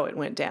that's how it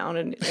went down.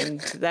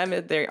 And to them,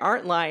 they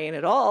aren't lying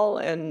at all.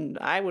 And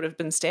I would have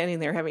been standing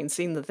there having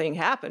seen the thing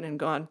happen and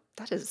gone,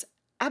 that is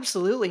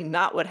absolutely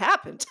not what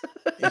happened.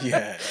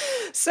 Yeah.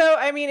 So,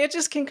 I mean, it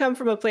just can come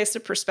from a place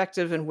of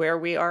perspective and where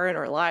we are in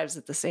our lives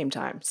at the same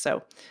time.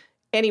 So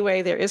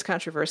anyway, there is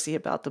controversy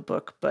about the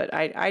book, but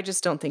I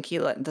just don't think he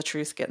let the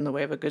truth get in the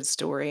way of a good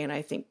story. And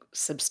I think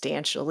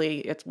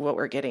substantially what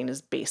we're getting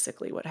is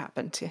basically what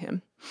happened to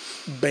him.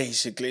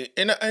 Basically.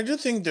 And I do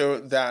think, though,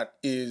 that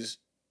is,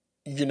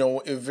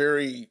 a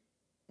very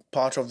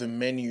part of the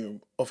menu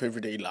of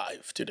everyday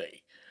life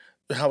today.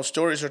 How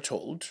stories are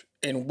told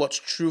and what's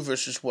true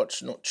versus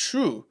what's not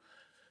true.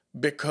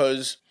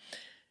 Because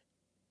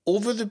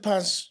over the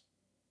past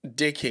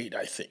decade,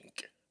 I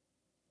think,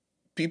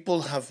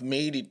 people have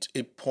made it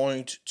a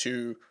point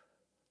to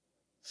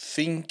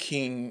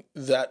thinking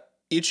that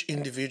each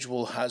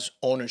individual has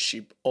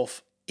ownership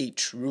of a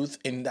truth,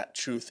 and that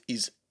truth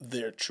is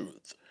their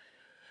truth.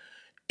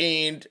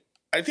 And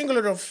I think a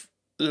lot of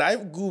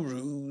life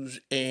gurus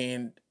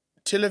and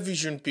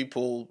television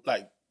people,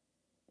 like,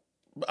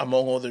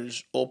 among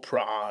others,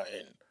 Oprah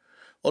and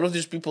all of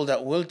these people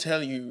that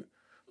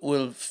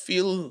will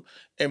feel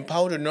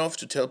empowered enough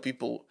to tell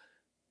people,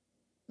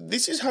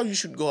 this is how you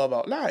should go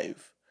about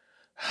life,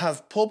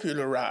 have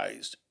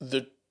popularized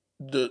the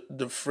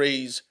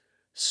phrase,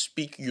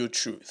 speak your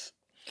truth.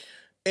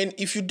 And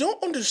if you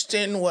don't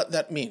understand what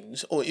that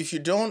means, or if you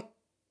don't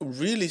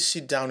really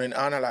sit down and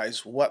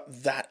analyze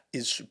what that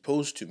is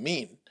supposed to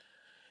mean,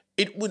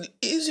 it would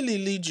easily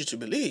lead you to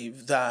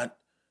believe that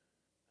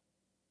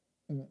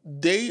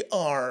they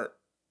are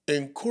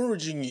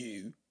encouraging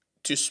you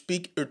to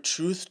speak a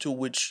truth to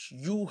which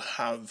you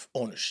have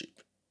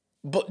ownership.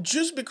 But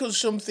just because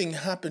something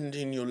happened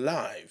in your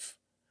life,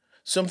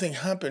 something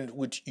happened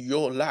with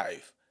your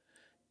life,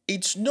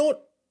 it's not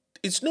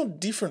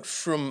different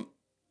from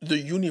the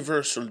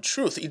universal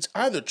truth. It's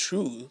either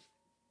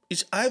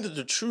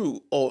the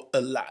true or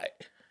a lie,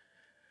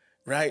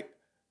 right?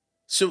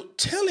 So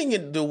telling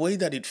it the way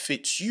that it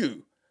fits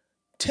you,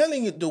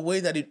 telling it the way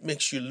that it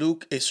makes you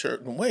look a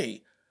certain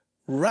way,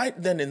 right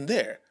then and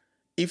there,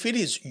 if it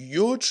is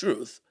your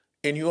truth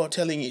and you are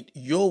telling it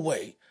your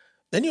way,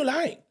 then you're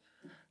lying.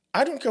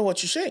 I don't care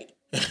what you say.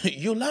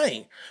 You're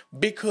lying,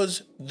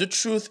 because the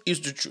truth is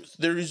the truth.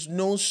 There is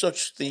no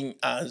such thing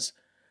as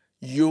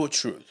your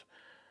truth.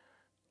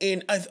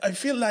 And I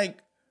feel like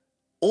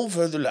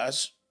over the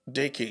last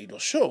decade or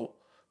so,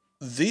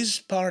 this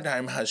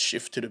paradigm has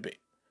shifted a bit.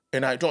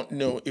 And I don't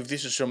know if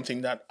this is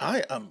something that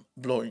I am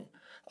blowing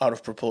out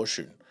of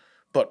proportion,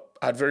 but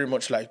I'd very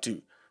much like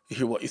to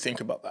hear what you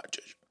think about that,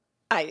 Judge.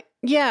 I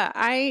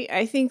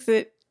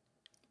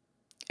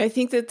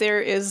think that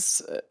there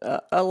is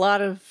a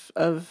lot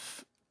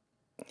of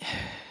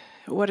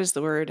what is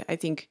the word? I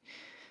think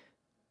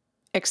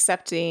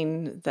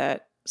accepting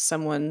that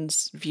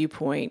someone's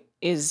viewpoint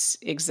is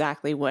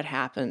exactly what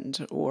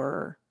happened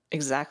or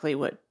exactly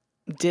what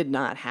did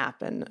not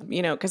happen,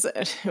 because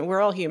we're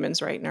all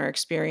humans, right? And our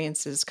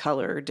experiences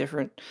color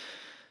different,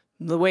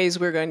 the ways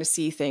we're going to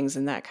see things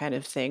and that kind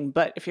of thing.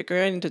 But if you're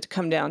going to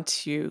come down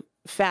to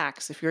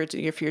facts, if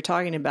you're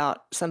talking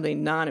about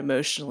something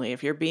non-emotionally,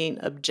 if you're being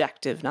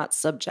objective, not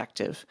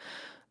subjective,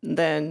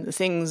 then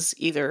things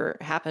either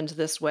happened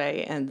this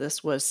way and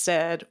this was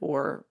said,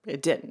 or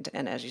it didn't.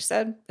 And as you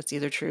said, it's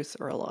either truth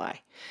or a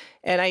lie.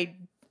 And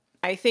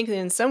I think that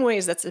in some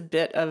ways that's a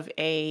bit of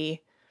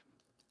a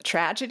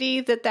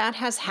tragedy that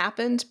has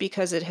happened,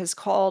 because it has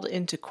called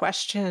into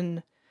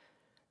question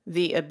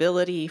the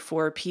ability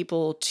for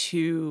people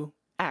to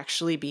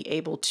actually be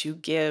able to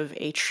give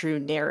a true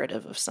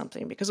narrative of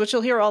something. Because what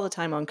you'll hear all the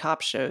time on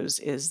cop shows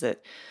is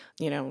that,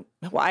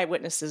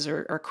 eyewitnesses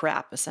are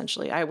crap,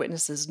 essentially.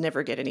 Eyewitnesses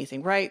never get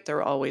anything right.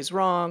 They're always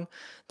wrong,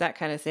 that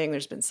kind of thing.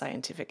 There's been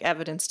scientific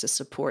evidence to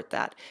support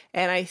that.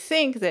 And I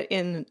think that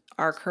in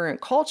our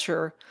current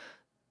culture,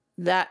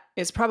 that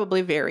is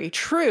probably very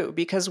true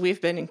because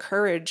we've been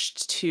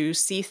encouraged to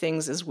see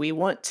things as we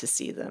want to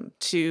see them,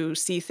 to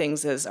see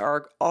things as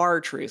our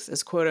truth,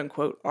 as quote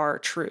unquote our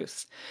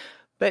truth.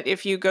 But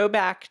if you go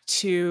back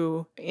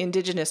to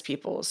indigenous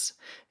peoples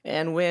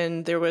and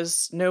when there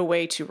was no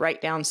way to write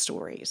down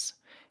stories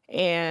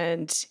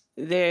and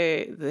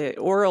the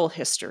oral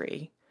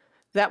history,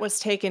 that was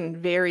taken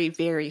very,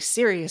 very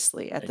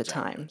seriously at the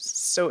time.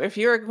 So if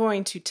you're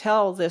going to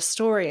tell this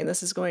story and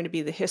this is going to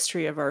be the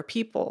history of our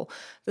people,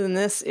 then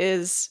this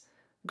is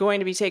going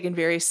to be taken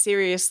very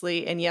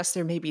seriously. And yes,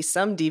 there may be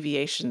some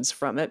deviations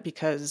from it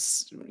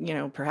because,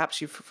 perhaps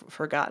you've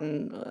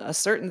forgotten a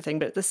certain thing.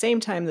 But at the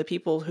same time, the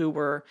people who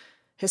were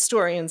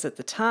historians at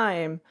the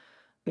time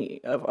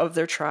of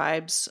their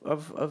tribes,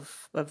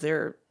 of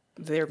their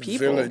people.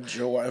 Village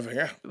or whatever,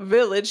 yeah.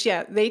 Village,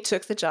 yeah. They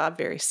took the job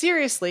very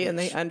seriously and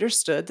they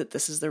understood that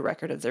this is the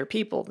record of their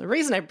people. The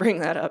reason I bring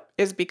that up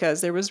is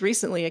because there was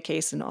recently a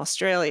case in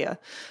Australia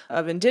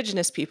of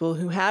indigenous people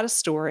who had a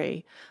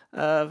story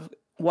of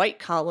white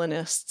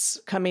colonists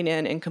coming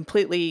in and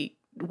completely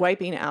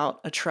wiping out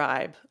a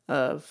tribe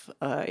of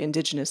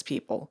indigenous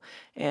people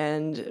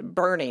and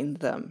burning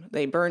them.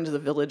 They burned the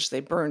village, they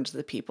burned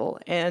the people.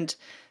 And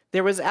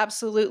there was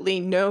absolutely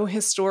no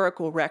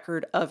historical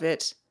record of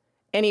it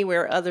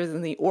anywhere other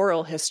than the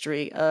oral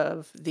history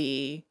of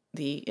the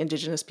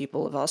indigenous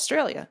people of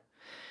Australia.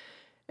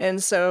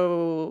 And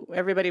so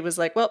everybody was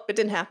like, well, it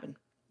didn't happen.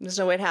 There's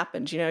no way it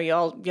happened.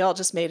 Y'all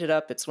just made it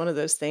up. It's one of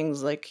those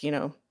things like,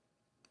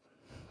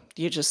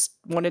 you just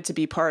wanted to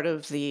be part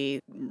of the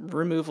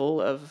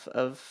removal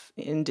of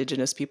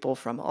indigenous people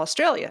from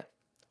Australia.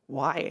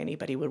 Why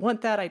anybody would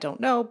want that, I don't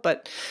know.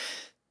 But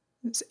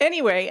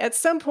anyway, at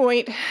some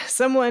point,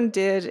 someone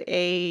did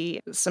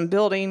some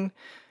building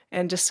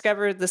and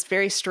discovered this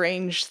very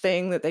strange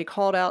thing that they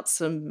called out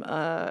some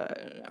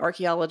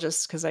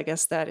archaeologists, because I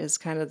guess that is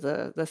kind of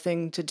the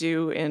thing to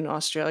do in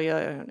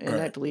Australia, and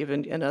right. I believe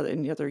in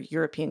other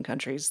European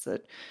countries,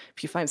 that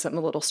if you find something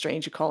a little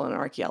strange, you call an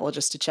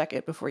archaeologist to check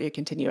it before you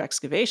continue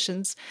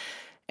excavations.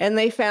 And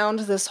they found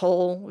this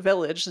whole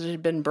village that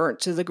had been burnt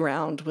to the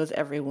ground with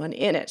everyone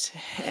in it.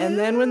 And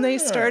then when they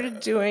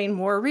started doing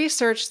more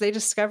research, they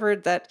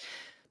discovered that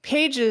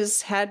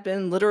pages had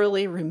been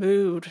literally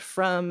removed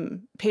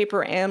from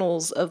paper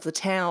annals of the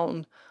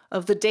town,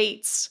 of the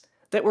dates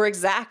that were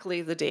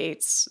exactly the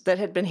dates that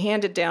had been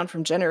handed down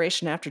from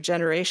generation after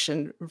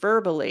generation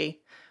verbally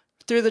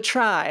through the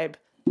tribe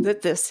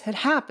that this had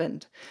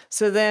happened.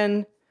 So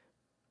then,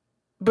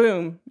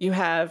 boom, you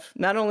have,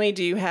 not only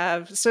do you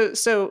have,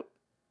 so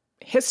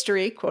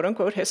history, quote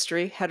unquote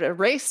history, had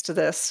erased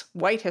this,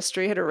 white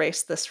history had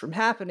erased this from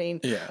happening,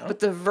 but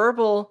the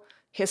verbal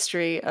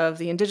history of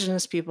the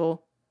indigenous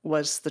people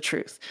was the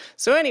truth.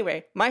 So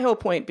anyway, my whole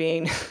point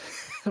being,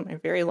 my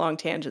very long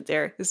tangent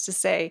there, is to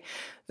say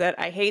that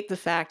I hate the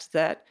fact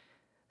that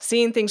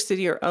seeing things through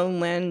your own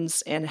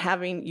lens and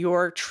having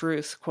your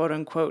truth, quote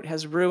unquote,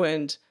 has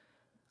ruined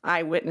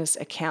eyewitness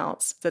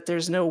accounts, that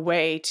there's no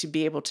way to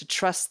be able to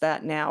trust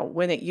that now,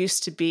 when it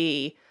used to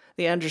be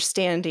the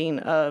understanding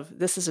of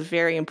this is a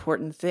very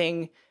important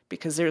thing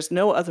because there's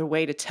no other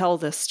way to tell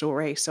this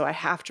story, so I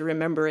have to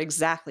remember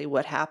exactly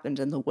what happened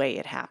and the way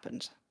it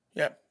happened.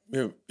 Yeah.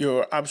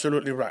 You're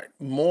absolutely right.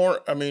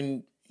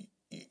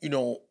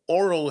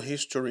 Oral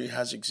history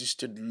has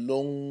existed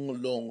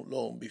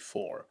long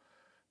before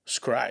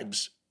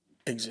scribes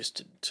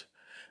existed.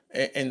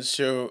 And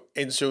so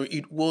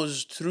it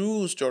was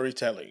through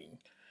storytelling,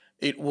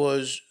 it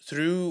was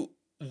through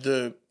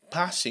the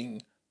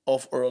passing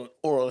of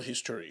oral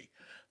history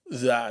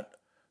that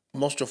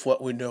most of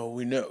what we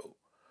know.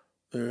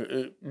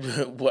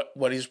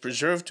 What is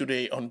preserved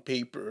today on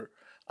paper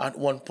at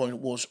one point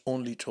was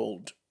only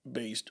told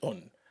based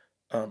on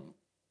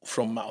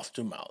from mouth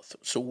to mouth,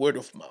 so word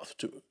of mouth,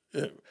 to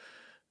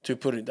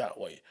put it that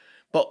way.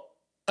 But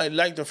I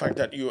like the fact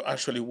that you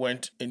actually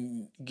went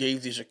and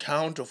gave this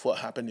account of what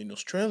happened in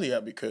Australia,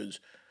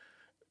 because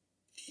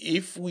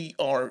if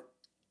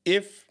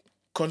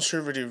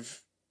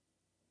conservative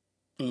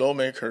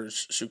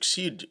lawmakers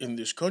succeed in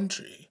this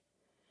country,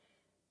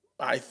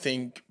 I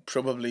think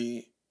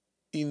probably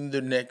in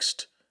the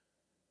next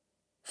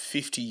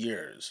 50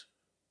 years,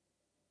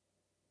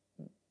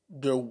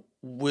 there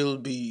will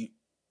be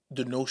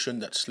the notion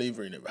that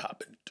slavery never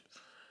happened.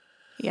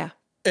 Yeah.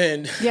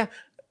 And I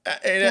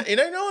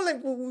know,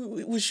 like,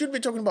 we should be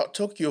talking about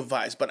Tokyo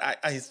Vice, but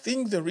I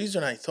think the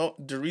reason we're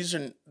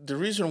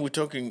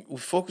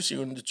focusing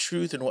on the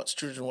truth and what's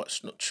true and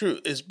what's not true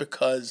is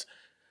because,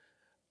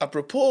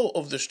 apropos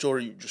of the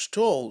story you just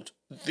told,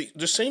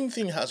 the same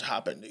thing has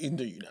happened in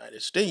the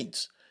United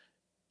States,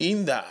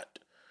 in that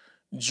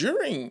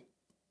during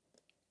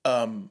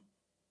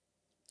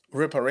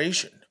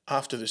reparation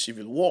after the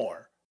Civil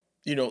War,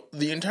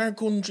 the entire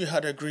country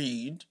had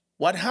agreed.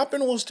 What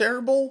happened was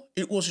terrible.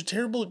 It was a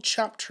terrible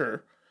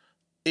chapter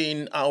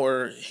in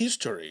our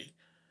history.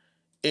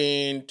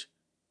 And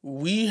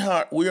we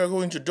are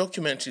going to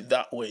document it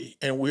that way,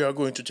 and we are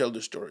going to tell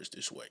the stories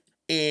this way.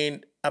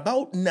 And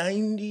about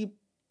 90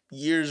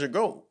 years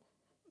ago,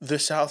 the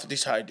South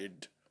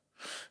decided,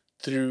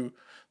 through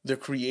the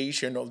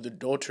creation of the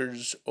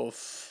Daughters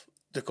of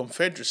the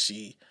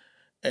Confederacy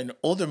and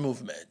other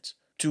movements,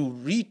 to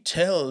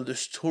retell the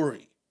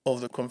story of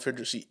the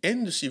Confederacy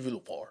and the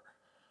Civil War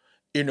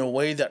in a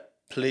way that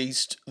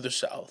placed the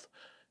South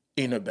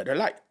in a better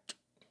light.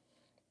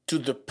 To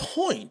the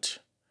point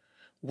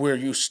where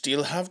you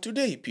still have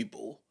today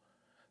people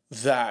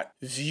that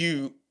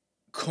view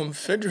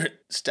Confederate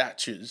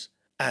statues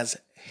as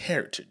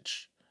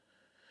heritage.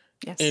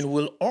 Yes. And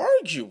will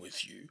argue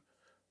with you,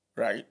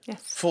 right?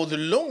 Yes. For the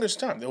longest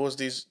time, there was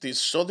this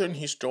Southern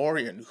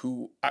historian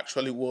who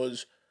actually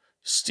was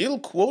still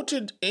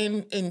quoted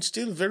and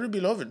still very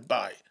beloved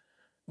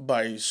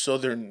by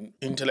Southern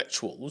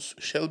intellectuals,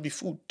 Shelby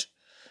Foote,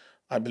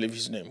 I believe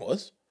his name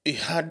was. He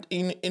had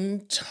an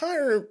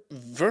entire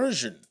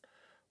version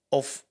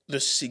of the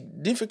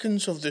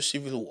significance of the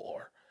Civil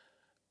War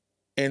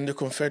and the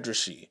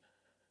Confederacy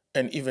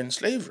and even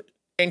slavery.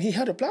 And he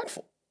had a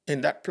platform.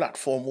 And that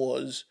platform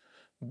was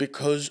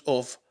because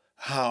of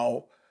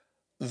how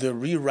the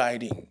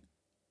rewriting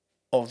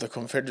of the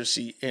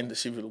Confederacy and the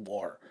Civil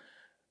War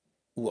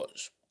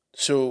was.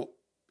 So,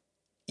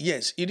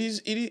 yes, it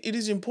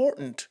is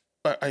important,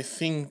 I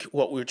think,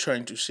 what we're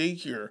trying to say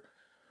here,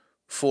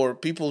 for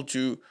people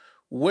to,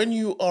 when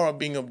you are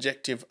being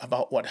objective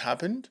about what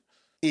happened,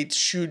 it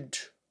should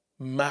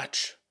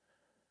match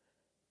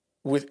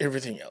with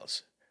everything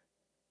else.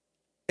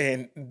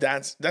 And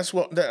that's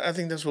what I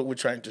think that's what we're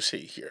trying to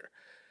say here.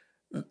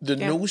 The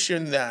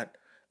notion that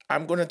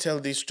I'm going to tell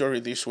this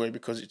story this way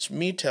because it's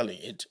me telling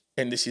it,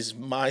 and this is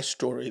my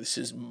story, this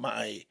is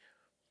my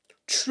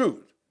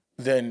truth,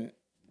 then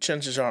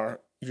chances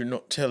are you're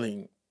not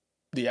telling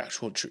the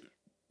actual truth.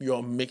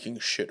 You're making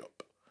shit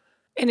up.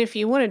 And if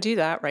you want to do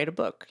that, write a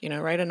book,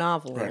 write a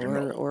novel,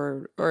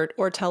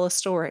 or tell a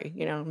story,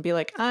 and be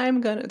like,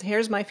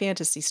 here's my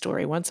fantasy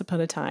story. Once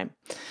upon a time,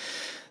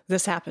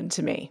 this happened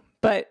to me.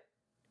 But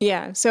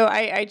yeah, so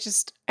I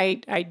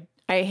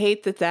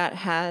hate that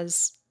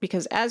has,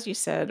 because as you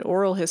said,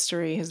 oral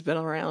history has been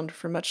around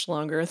for much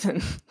longer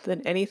than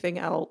anything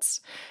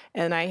else.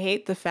 And I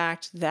hate the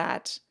fact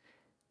that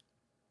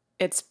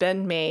it's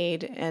been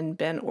made and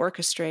been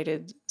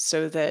orchestrated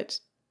so that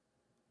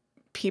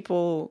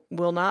people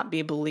will not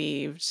be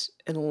believed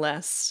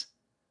unless,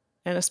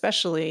 and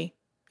especially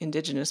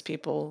Indigenous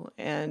people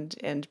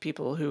and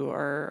people who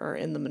are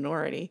in the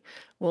minority,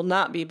 will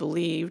not be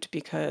believed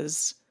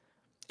because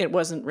it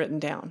wasn't written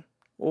down,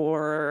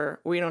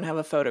 or we don't have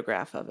a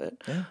photograph of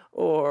it,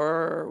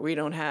 or we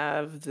don't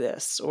have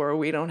this, or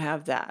we don't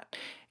have that.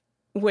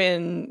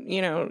 When,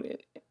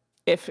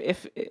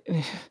 if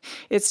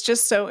it's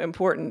just so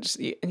important,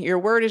 your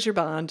word is your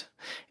bond,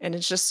 and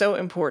it's just so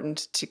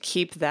important to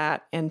keep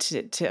that and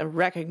to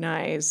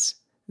recognize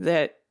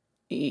that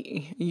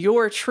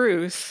your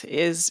truth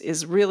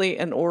is really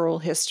an oral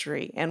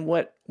history and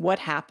what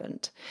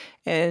happened.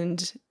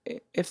 And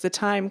if the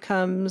time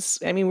comes,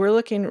 we're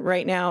looking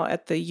right now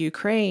at the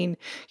Ukraine.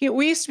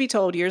 We used to be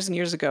told years and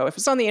years ago, if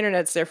it's on the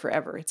internet, it's there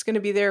forever. It's going to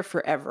be there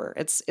forever.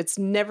 It's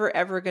never,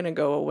 ever going to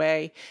go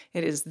away.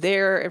 It is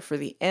there for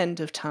the end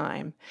of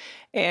time.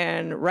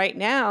 And right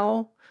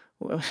now,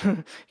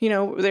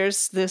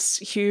 there's this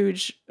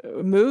huge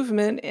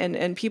movement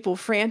and people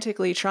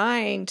frantically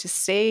trying to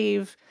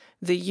save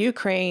the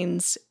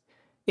Ukraine's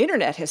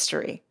internet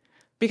history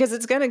because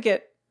it's going to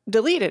get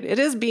deleted. It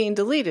is being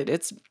deleted.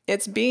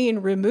 It's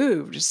being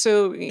removed.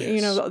 So,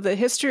 yes. The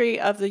history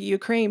of the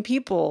Ukraine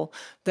people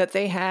that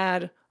they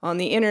had on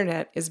the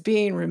internet is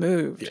being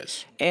removed.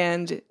 Yes.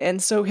 And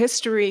so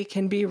history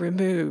can be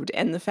removed.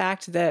 And the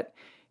fact that,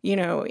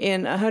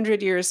 in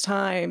 100 years'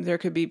 time, there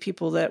could be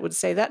people that would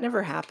say that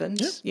never happened.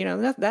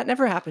 Yeah. That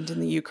never happened in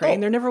the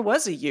Ukraine. There never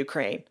was a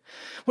Ukraine.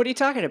 What are you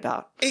talking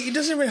about? It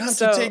doesn't even have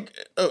to take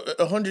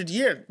 100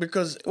 years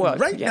because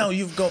now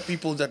you've got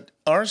people that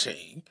are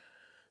saying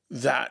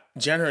that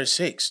January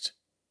 6th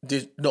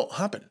did not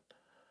happen.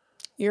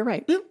 You're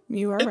right. Yeah,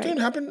 you are right. It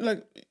didn't happen.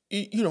 Like,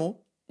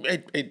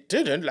 it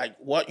didn't. Like,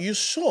 what you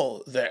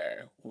saw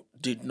there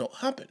did not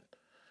happen.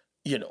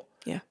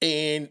 Yeah.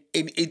 And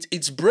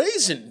it's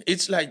brazen.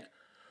 It's like,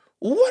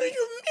 what do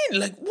you mean?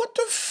 Like, what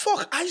the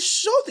fuck? I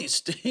saw this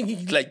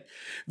thing. Like,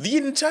 the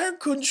entire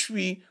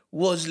country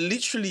was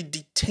literally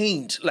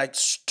detained, like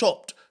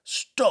stopped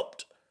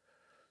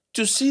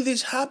to see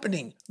this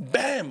happening.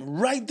 Bam,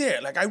 right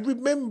there. Like, I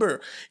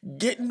remember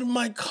getting in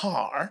my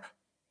car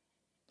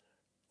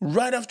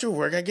right after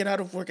work. I get out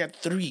of work at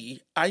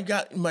 3. I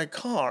got in my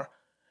car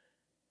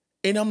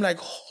and I'm like,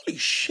 holy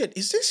shit,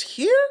 is this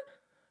here?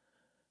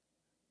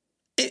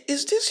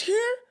 Is this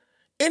here?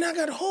 And I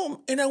got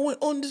home and I went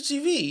on the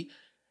TV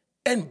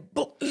and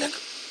like,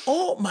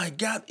 oh my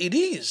God, it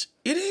is,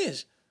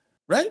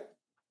 right?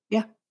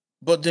 Yeah.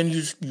 But then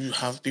you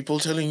have people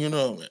telling you,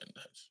 no, man,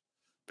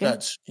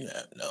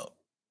 Yeah. No.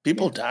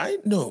 People Yeah.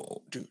 died?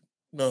 No, dude.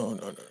 No,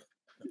 no, no.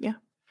 Yeah.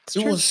 It's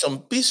It true. was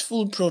some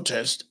peaceful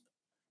protest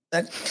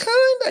that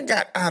kind of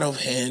got out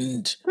of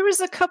hand. There was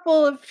a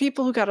couple of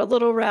people who got a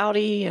little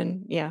rowdy,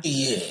 and yeah.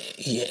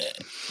 Yeah.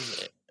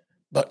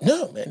 But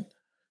no, man.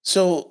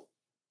 So,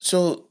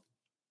 so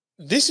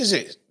this is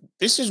it.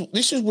 This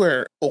is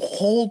where a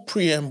whole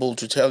preamble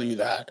to tell you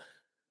that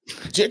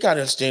Jake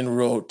Adelstein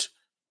wrote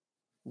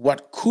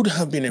what could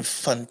have been a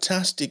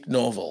fantastic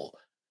novel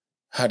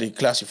had he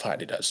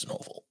classified it as a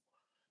novel.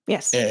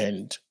 Yes.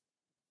 And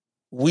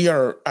we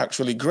are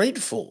actually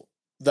grateful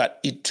that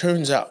it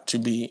turns out to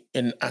be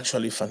an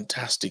actually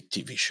fantastic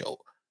TV show,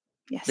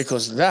 Yes.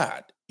 because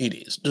that it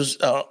is. Those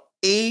are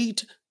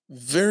 8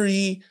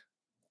 very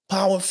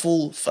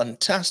powerful,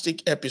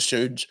 fantastic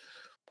episodes,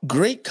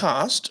 great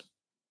cast,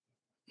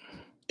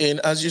 and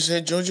as you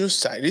said, Jojo,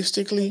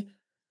 stylistically,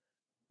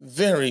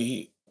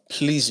 very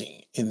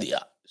pleasing in the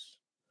eyes.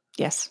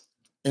 Yes.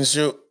 And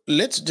so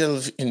let's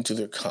delve into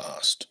the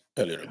cast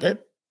a little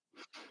bit.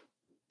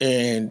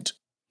 And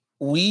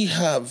we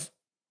have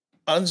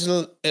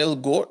Ansel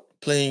Elgort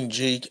playing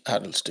Jake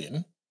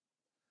Adelstein.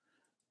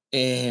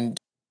 And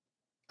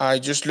I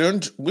just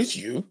learned with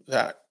you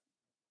that,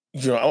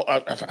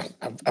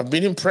 I've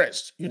been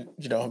impressed.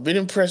 I've been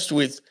impressed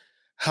with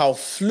how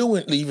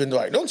fluently, even though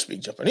I don't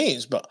speak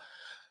Japanese, but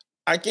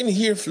I can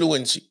hear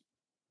fluency.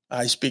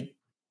 I speak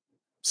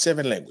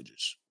 7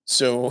 languages.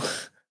 So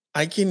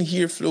I can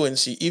hear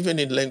fluency even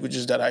in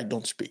languages that I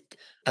don't speak.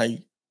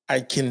 I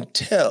can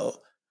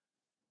tell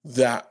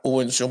that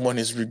when someone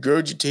is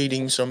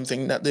regurgitating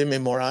something that they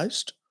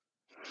memorized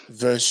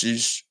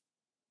versus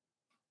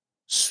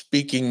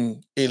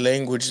speaking a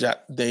language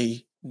that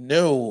they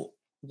know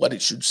what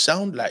it should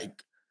sound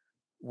like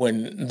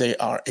when they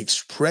are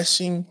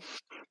expressing,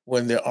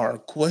 when they are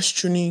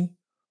questioning,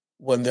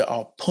 when they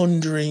are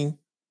pondering.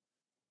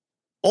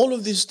 All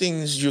of these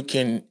things you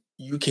can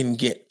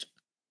get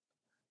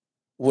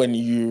when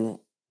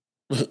you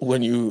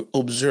when you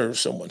observe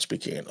someone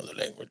speaking another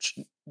language.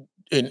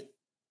 And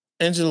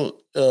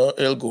Ansel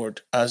Elgort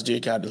as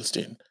Jake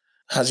Adelstein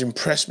has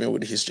impressed me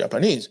with his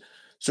Japanese.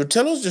 So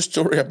tell us the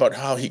story about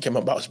how he came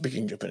about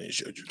speaking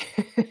Japanese,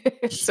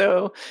 Jojo.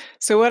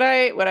 So what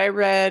I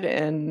read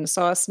and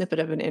saw a snippet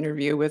of an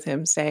interview with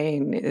him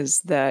saying is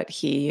that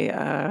he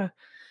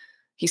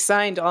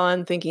signed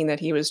on thinking that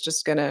he was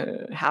just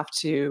gonna have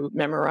to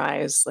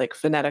memorize, like,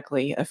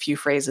 phonetically a few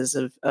phrases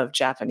of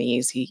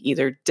Japanese. He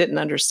either didn't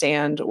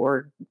understand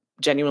or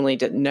genuinely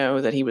didn't know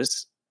that he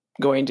was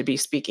going to be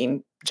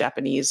speaking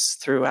Japanese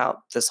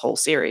throughout this whole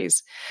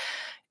series.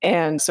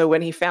 And so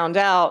when he found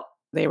out,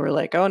 they were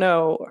like, "Oh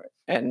no."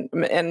 And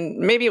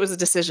maybe it was a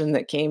decision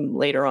that came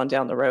later on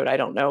down the road, I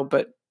don't know,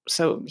 but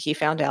so he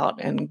found out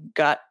and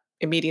got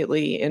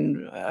immediately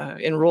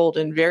enrolled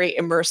in very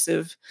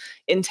immersive,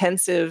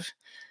 intensive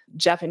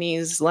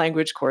Japanese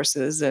language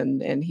courses,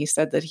 and he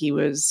said that he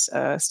was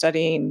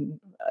studying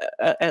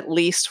at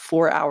least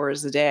 4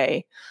 hours a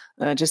day,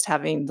 just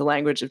having the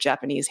language of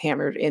Japanese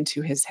hammered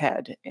into his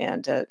head,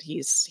 and he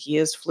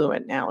is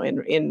fluent now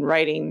in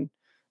writing,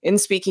 in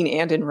speaking,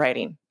 and in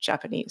writing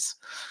Japanese.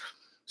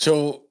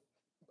 So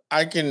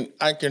I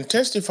can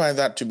testify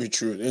that to be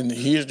true. And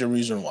here's the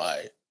reason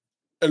why.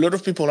 A lot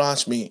of people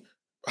ask me,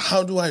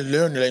 how do I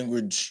learn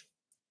language?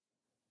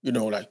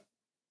 Like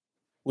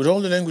with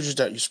all the languages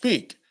that you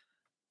speak,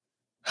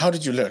 how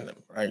did you learn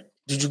them, right?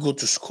 Did you go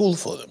to school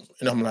for them?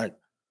 And I'm like,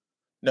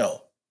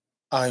 no,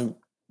 I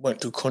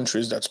went to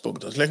countries that spoke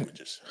those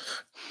languages.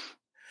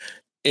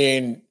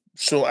 And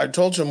so I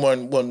told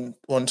someone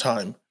one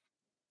time,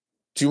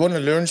 do you want to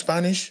learn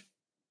Spanish?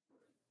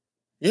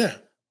 Yeah.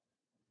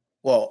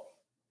 Well,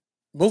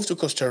 move to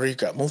Costa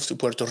Rica, move to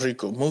Puerto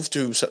Rico, move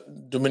to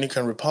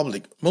Dominican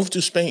Republic, move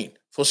to Spain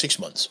for 6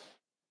 months.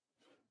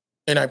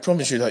 And I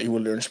promise you that you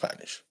will learn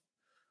Spanish.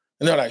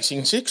 And they're like,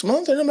 in 6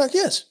 months? And I'm like,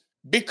 yes.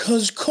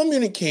 Because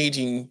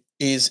communicating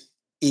is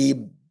a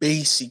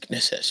basic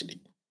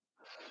necessity.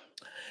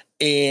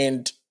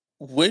 And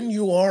when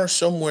you are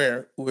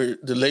somewhere where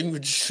the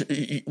language,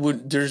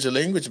 when there's a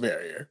language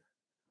barrier,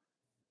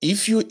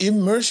 if you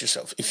immerse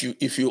yourself, if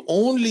you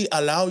only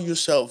allow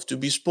yourself to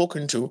be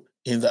spoken to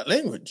in that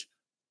language,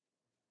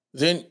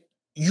 then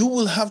you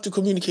will have to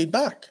communicate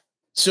back.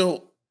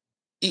 So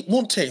it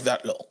won't take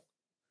that long.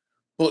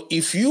 But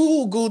if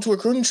you go to a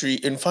country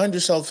and find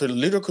yourself a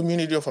little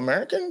community of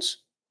Americans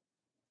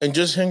and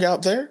just hang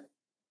out there,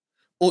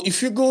 or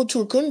if you go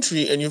to a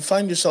country and you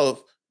find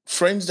yourself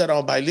friends that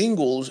are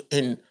bilinguals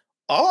and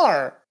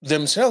are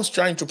themselves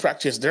trying to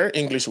practice their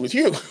English with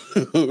you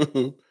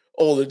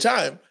all the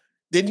time,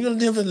 then you'll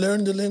never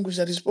learn the language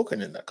that is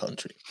spoken in that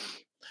country.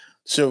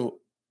 So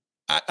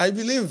I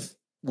believe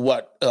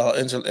what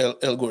Ansel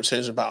Elgort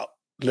says about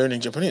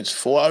learning Japanese.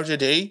 4 hours a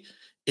day,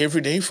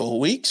 every day for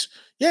weeks.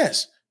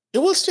 Yes, it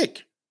will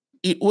stick.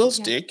 It will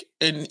stick,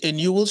 and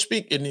you will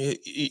speak. And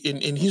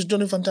he's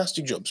done a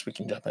fantastic job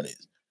speaking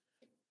Japanese.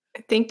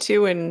 I think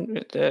too,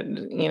 and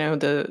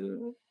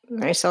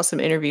I saw some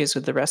interviews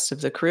with the rest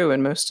of the crew,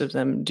 and most of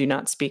them do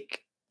not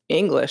speak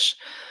English.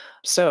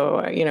 So,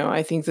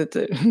 I think that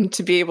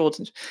to be able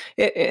to,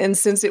 and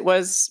since it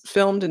was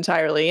filmed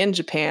entirely in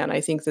Japan,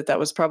 I think that that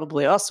was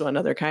probably also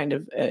another kind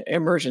of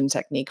immersion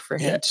technique for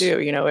him Yes. too.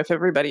 If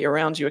everybody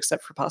around you,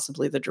 except for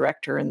possibly the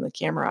director and the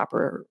camera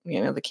operator,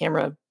 the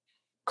camera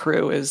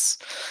crew is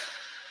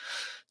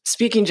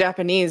speaking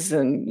Japanese,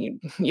 then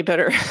you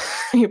better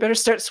you better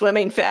start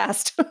swimming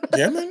fast.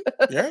 Yeah, man.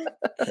 Yeah.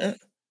 Yeah.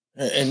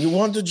 And you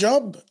want the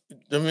job.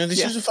 I mean, this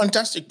Yeah. is a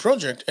fantastic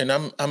project, and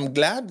I'm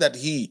glad that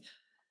he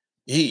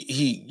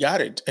got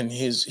it and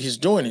he's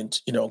doing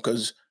it.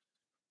 Because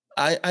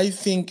I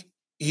think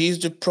he's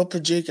the proper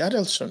Jake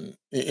Adelson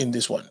in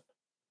this one.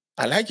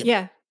 I like him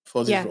Yeah.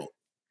 for this Yeah. role.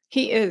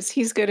 He is.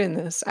 He's good in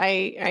this.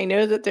 I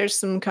know that there's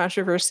some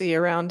controversy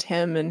around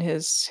him and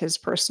his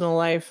personal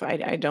life.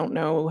 I don't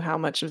know how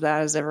much of that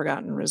has ever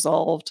gotten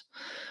resolved.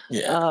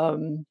 Yeah.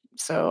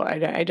 So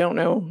I don't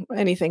know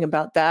anything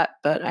about that,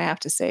 but I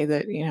have to say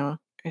that,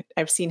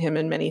 I've seen him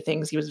in many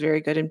things. He was very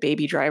good in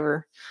Baby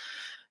Driver,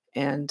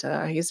 and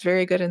he's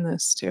very good in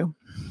this too.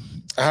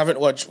 I haven't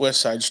watched West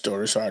Side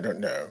Story, so I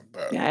don't know,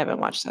 but Yeah, I haven't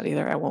watched that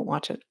either. I won't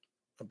watch it.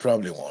 I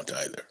probably won't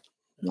either.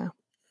 No.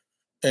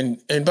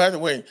 And by the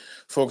way,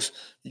 folks,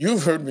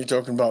 you've heard me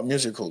talking about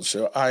musicals,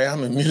 so I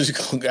am a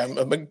musical guy.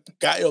 I'm a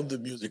guy of the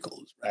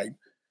musicals, right?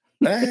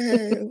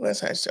 But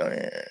West Side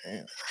Story,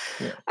 yeah.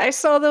 I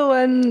saw the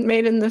one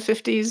made in the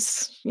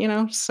 50s,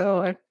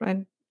 so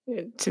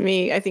to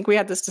me, I think we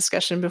had this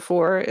discussion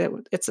before.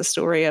 It's a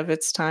story of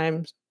its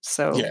time.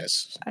 So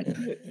Yes.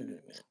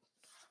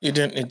 It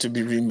didn't need to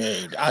be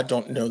remade. I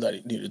don't know that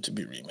it needed to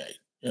be remade.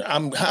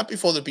 I'm happy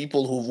for the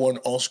people who've won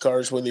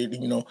Oscars, whether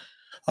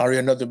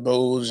Ariana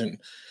DeBose and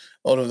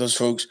all of those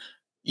folks.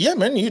 Yeah,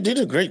 man, you did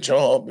a great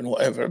job and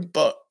whatever.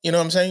 But you know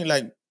what I'm saying?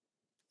 Like,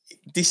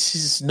 this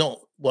is not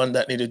one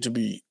that needed to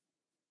be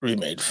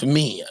remade for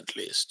me, at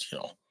least.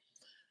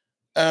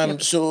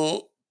 Yep.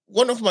 So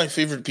one of my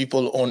favorite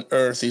people on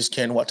earth is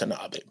Ken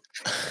Watanabe.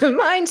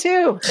 Mine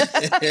too.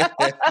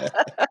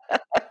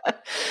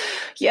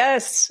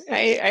 Yes,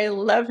 I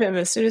love him.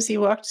 As soon as he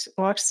walks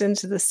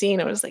into the scene,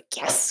 I was like,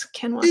 yes,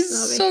 Ken Watanabe.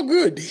 He's so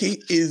good.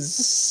 He is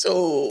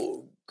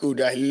so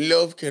good. I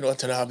love Ken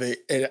Watanabe,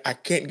 and I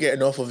can't get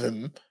enough of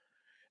him.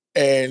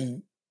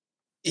 And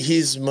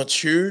he's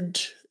matured.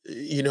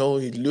 He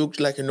looked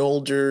like an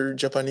older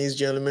Japanese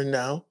gentleman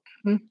now.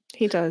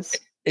 He does.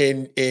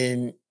 And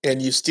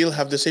you still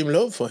have the same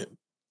love for him.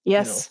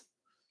 Yes.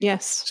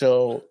 Yes.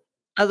 So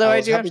although I I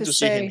was do have happy to to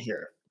see him say,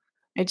 here.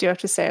 I do have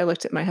to say, I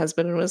looked at my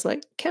husband and was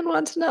like, Ken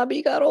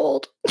Watanabe got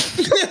old.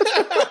 That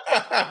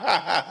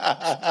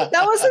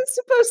wasn't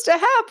supposed to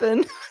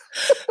happen.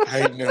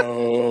 I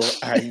know.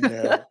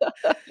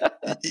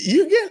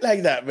 You get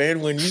like that, man,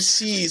 when you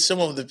see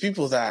some of the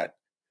people that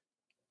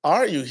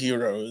are your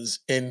heroes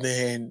and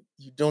then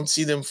you don't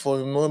see them for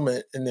a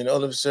moment and then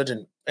all of a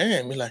sudden,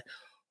 man, you're like,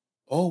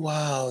 oh,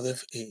 wow,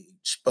 they've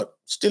aged, but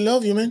still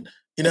love you, man.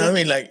 You know what I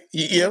mean? Like,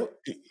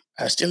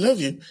 I still love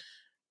you.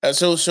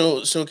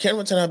 So Ken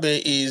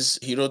Watanabe is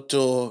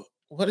Hiroto,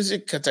 what is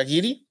it,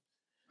 Katagiri?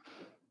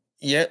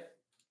 Yep.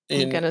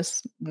 I'm gonna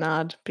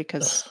nod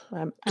because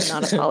I'm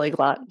not a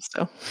polyglot.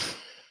 So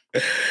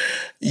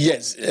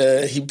yes,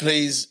 he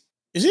plays.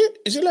 Is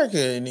it like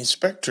an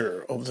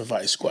inspector of the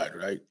Vice Squad,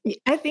 right?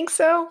 I think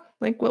so.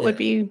 Like, what would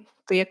be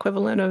the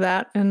equivalent of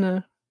that in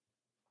a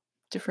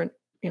different,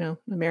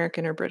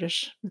 American or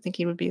British? I think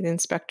he would be the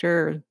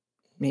inspector, or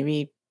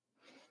maybe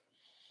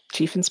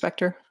chief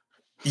inspector.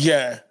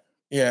 Yeah.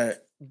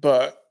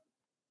 But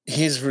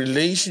his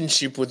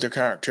relationship with the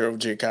character of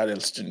Jake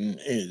Adelson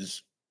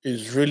is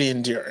really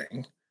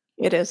endearing.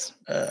 It is.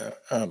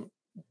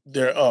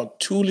 There are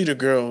two little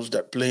girls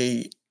that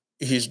play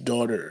his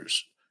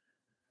daughters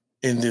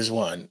in this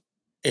one,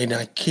 and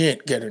I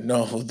can't get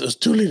enough of those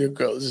two little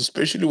girls,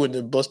 especially when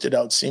they busted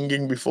out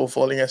singing before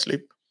falling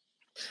asleep,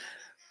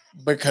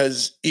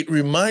 because it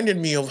reminded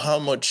me of how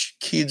much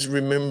kids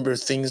remember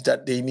things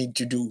that they need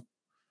to do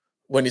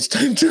when it's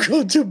time to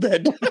go to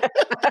bed.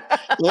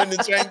 When they're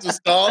trying to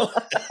stall.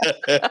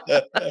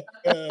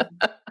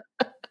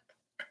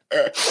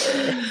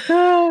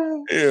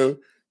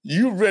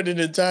 You read an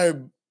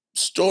entire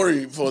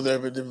story for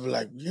them and they were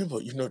like, yeah,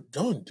 but you're not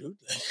done, dude.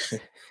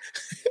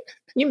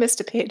 You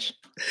missed a page.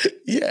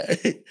 Yeah.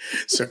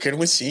 So can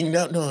we sing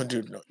now? No,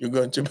 dude, no. You're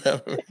going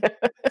to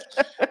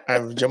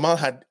Jamal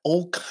had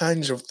all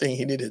kinds of things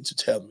he needed to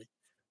tell me.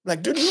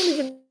 Like, dude, you don't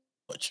even know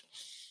much.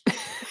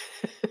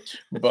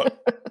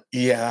 But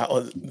yeah,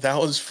 that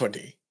was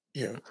funny.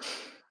 Yeah.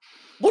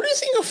 What do you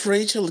think of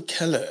Rachel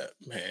Keller,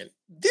 man?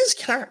 This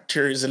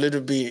character is a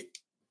little bit,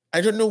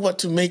 I don't know what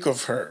to make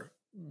of her,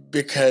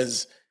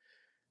 because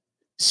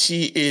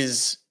she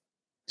is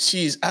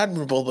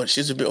admirable, but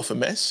she's a bit of a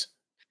mess.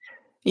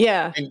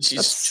 Yeah. And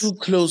she's too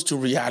close to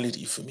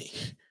reality for me.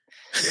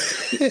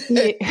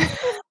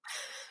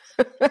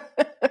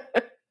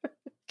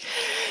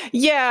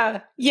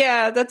 Yeah.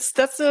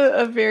 That's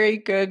a very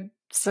good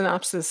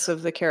synopsis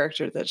of the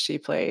character that she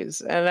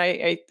plays, and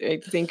I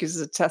think is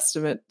a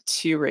testament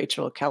to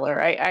Rachel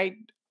Keller.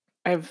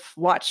 I've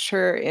watched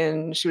her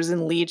she was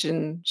in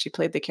Legion. She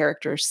played the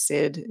character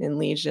Sid in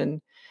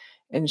Legion,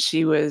 and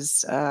she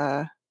was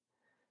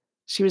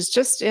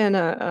just in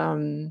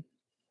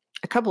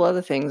a couple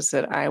other things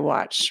that I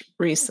watched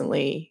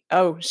recently.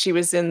 Oh, she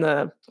was in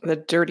the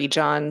Dirty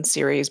John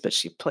series, but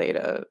she played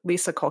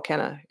Lisa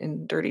Colkenna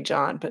in Dirty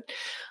John. But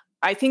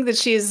I think that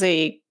she is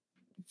a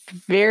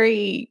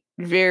very,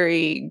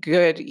 very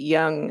good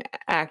young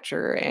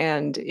actor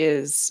and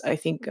is, I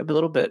think, a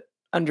little bit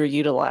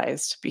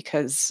underutilized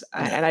because,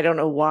 Yeah. and I don't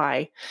know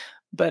why,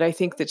 but I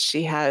think that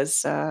she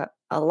has a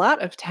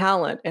lot of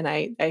talent, and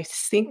I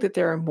think that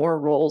there are more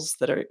roles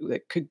that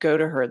could go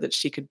to her that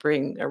she could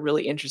bring a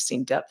really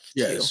interesting depth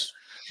to Yes.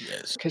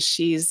 Yes. because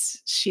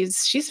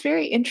she's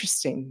very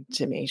interesting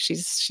to me.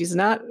 She's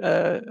not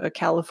a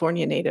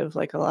California native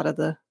like a lot of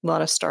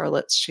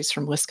starlets. She's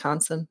from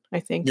Wisconsin, I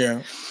think.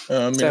 Yeah.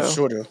 So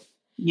Minnesota.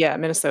 yeah,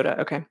 Minnesota.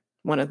 Okay,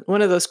 one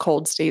of those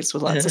cold states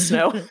with lots of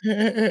snow.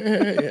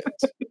 Yes.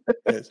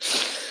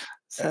 Yes.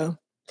 So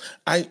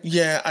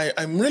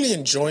I'm really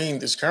enjoying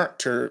this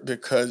character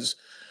because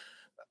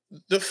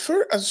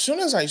as soon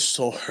as I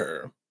saw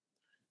her,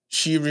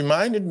 she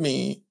reminded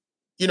me,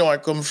 I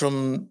come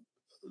from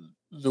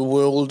the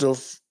world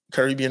of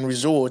Caribbean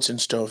resorts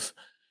and stuff,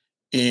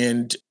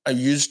 and I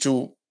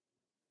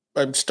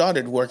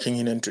started working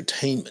in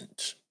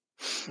entertainment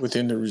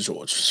within the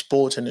resorts,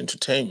 sports and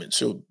entertainment.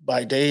 So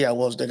by day, I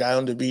was the guy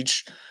on the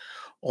beach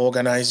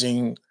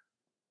organizing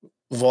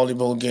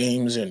volleyball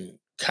games and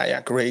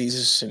kayak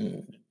races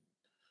and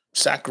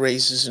sack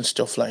races and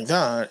stuff like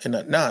that. And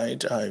at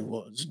night, I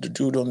was the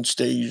dude on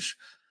stage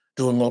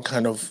doing all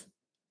kind of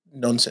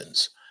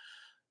nonsense.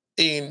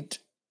 And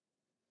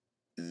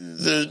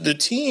the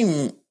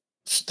team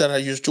that I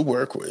used to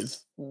work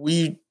with,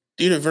 we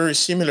did a very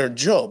similar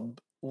job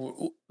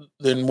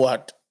than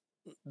what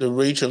the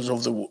Rachels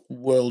of the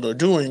world are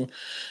doing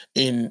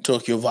in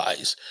Tokyo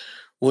Vice,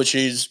 which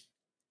is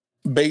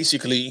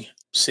basically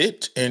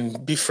sit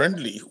and be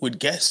friendly with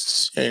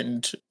guests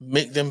and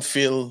make them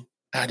feel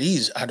at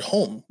ease at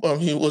home.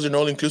 Well, it was an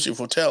all-inclusive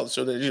hotel,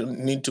 so they didn't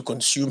need to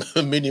consume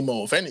a minimum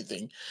of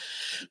anything.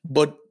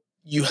 But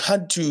you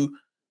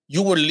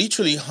were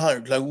literally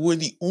hired, like we're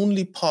the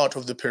only part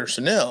of the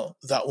personnel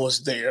that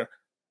was there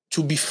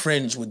to be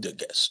friends with the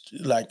guest.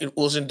 Like it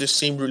wasn't the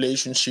same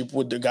relationship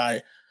with the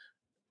guy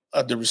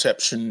at the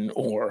reception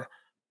or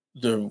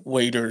the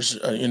waiters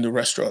in the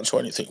restaurants or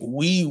anything.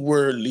 We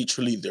were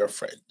literally their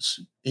friends,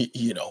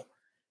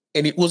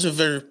 and it was a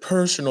very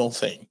personal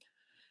thing.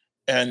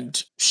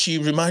 And she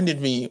reminded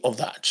me of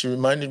that. She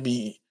reminded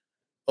me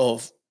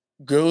of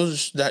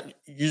girls that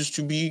used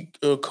to be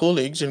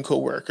colleagues and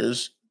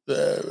co-workers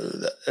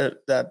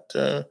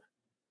that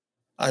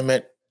I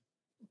met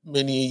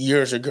many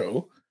years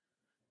ago.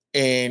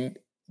 And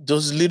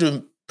those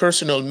little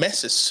personal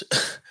messes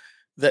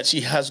that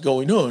she has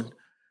going on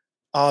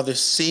are the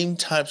same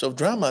types of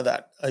drama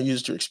that I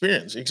used to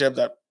experience, except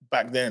that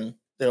back then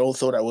they all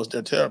thought I was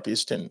their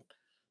therapist, and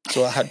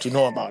so I had to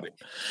know about it.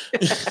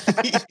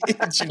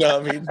 You know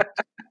what I mean?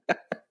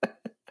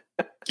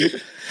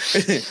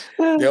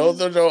 They all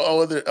thought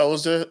I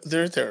was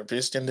their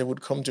therapist, and they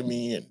would come to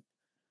me and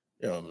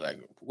like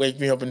wake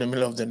me up in the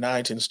middle of the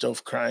night and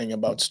stuff, crying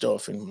about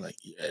stuff, and I'm like,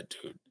 yeah,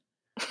 dude,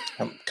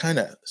 I'm kind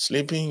of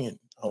sleeping and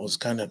I was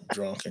kind of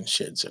drunk and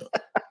shit. So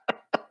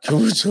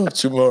can we talk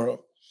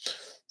tomorrow?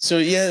 So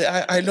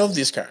yeah, I love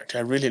this character.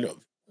 I really love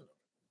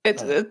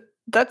it.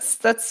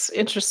 That's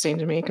interesting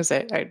to me because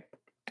I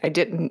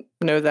didn't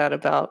know that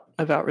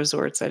about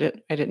resorts. I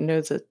didn't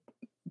know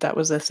that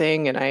was a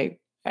thing, and I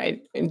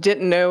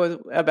didn't know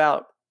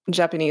about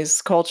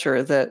Japanese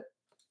culture that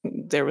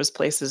there was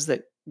places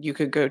that you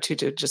could go to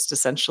just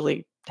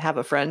essentially have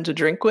a friend to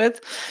drink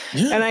with.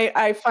 Yeah. And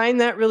I find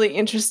that really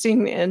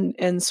interesting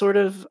and sort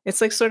of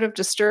it's like sort of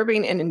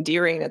disturbing and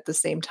endearing at the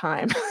same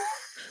time.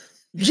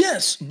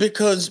 Yes,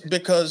 because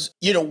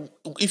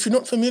if you're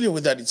not familiar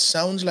with that, it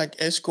sounds like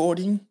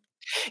escorting.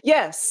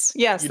 Yes,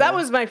 that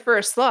was my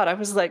first thought. I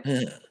was like,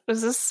 Yeah.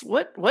 "Was this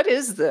what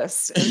is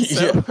this?" And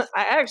so Yeah.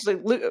 I actually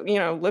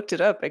looked it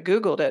up. I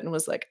Googled it and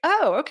was like,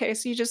 "Oh, okay.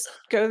 So you just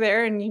go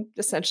there and you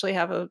essentially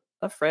have a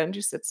friend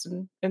who sits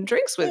and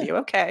drinks with Yeah. you.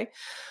 Okay,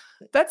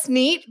 that's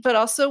neat, but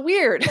also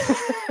weird."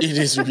 It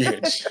is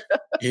weird.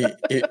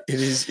 It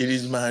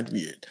is mad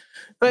weird.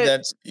 But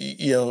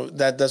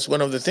That's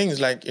one of the things.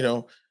 Like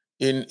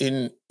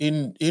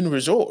in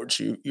resorts,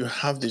 you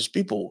have these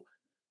people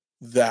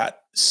that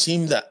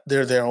seem that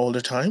they're there all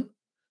the time.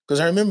 Because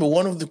I remember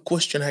one of the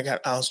question I got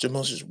asked the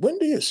most is, "When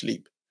do you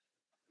sleep?"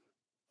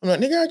 I'm like,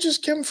 "Nigga, I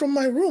just came from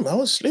my room. I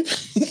was sleeping."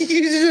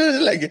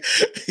 Like,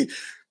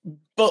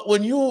 but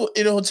when you're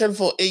in a hotel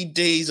for 8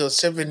 days or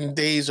 7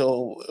 days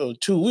or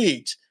 2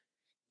 weeks,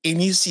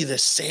 and you see the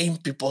same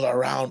people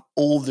around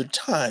all the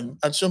time,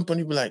 at some point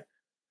you be like,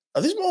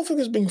 "Are these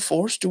motherfuckers being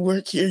forced to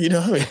work here?" You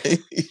know what I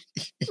mean?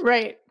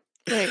 right.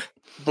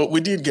 But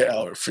we did get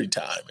our free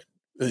time.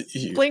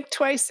 Blink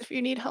twice if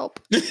you need help.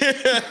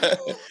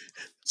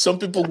 Some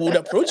people would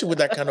approach it with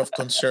that kind of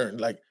concern,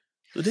 like,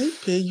 do they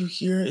pay you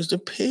here? Is the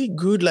pay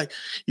good? Like,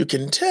 you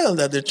can tell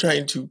that they're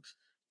trying to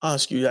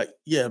ask you, like,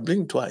 yeah,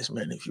 blink twice,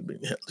 man, if you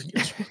bring health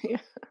against me.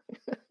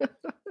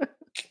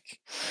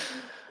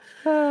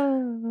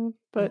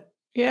 But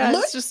yeah, My,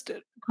 it's just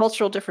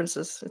cultural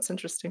differences. It's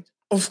interesting.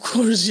 of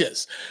course,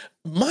 yes.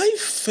 My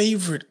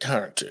favorite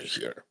character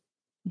here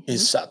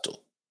is Mhm. Sato.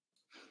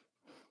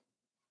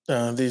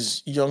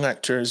 This young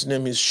actor's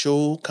name is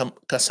Sho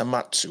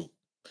Kasamatsu.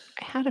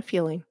 I had a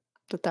feeling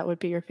that that would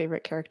be your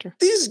favorite character.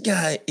 This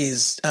guy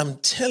is, I'm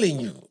telling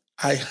you,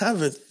 I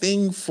have a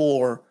thing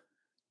for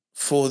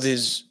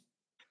this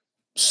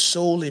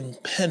soul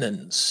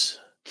impenance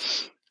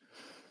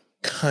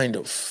kind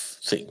of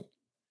thing.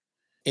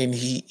 And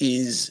he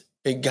is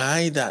a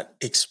guy that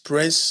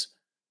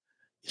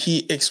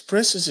he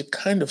expresses a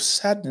kind of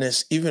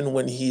sadness even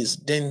when he is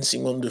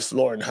dancing on the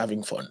floor and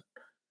having fun.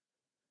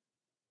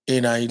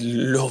 And I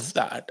love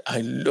that.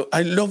 I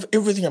love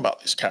everything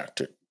about this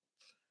character.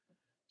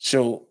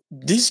 So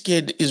this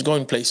kid is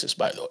going places,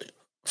 by the way.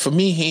 For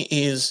me, he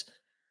is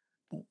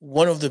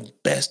one of the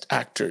best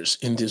actors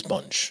in this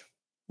bunch.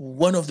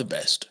 One of the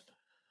best.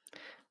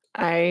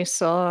 I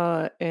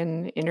saw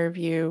an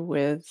interview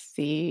with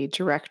the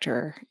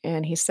director,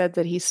 and he said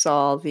that he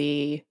saw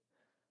the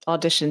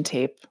audition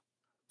tape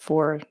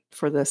for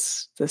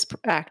this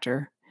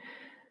actor,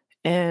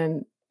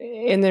 and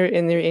in their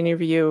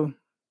interview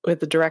with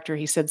the director,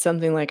 he said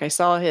something like, "I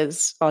saw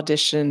his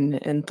audition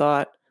and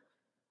thought,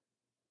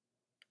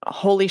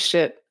 holy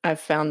shit,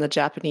 I've found the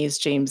Japanese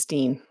James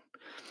Dean."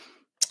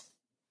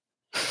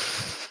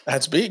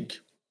 That's big.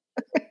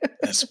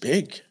 That's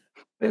big.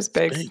 It's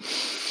big. Big.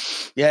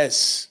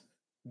 Yes.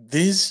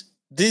 This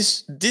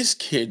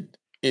kid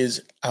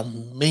is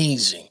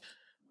amazing.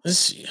 Let's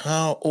see,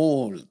 how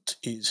old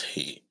is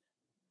he?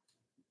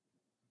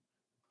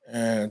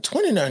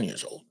 29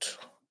 years old.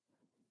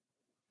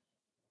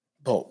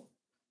 But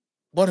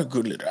what a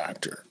good little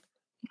actor.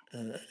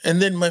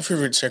 And then my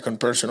favorite second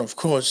person, of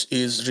course,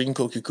 is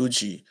Rinko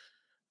Kikuchi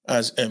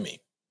as Emmy.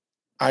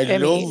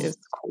 Emmy is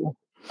cool.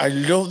 I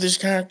love this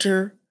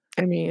character.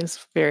 Emmy is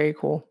very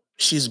cool.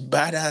 She's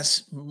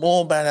badass,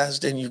 more badass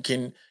than you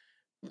can.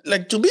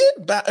 Like, to be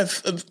a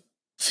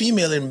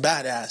female and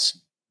badass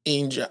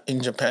in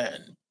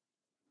Japan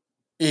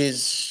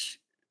is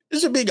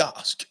a big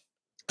ask.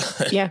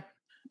 Yeah.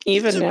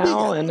 Even a big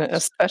now, and ask.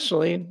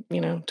 especially,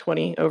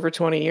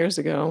 20 years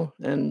ago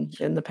and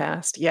in the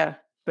past. Yeah.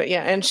 But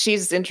yeah, and she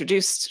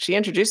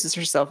introduces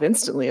herself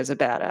instantly as a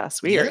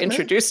badass. We are Yeah, man.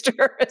 introduced to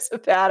her as a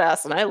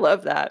badass, and I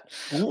love that.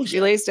 Ooh, She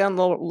yeah. lays down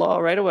the law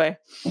right away,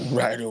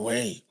 Right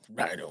away.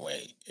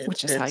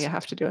 which is how you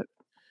have to do it.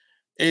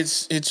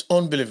 It's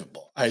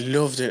unbelievable. I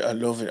loved it. I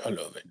love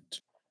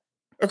it.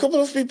 A couple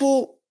of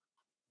people,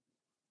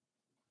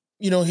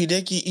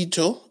 Hideki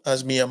Ito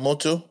as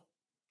Miyamoto.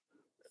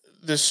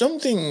 There's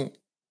something.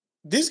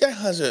 This guy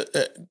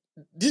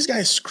this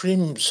guy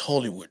screams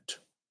Hollywood.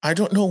 I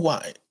don't know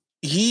why.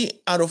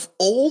 Out of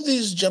all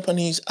these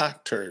Japanese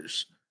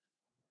actors,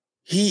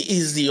 he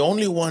is the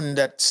only one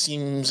that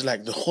seems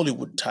like the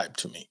Hollywood type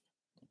to me.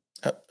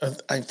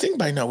 I think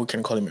by now we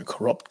can call him a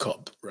corrupt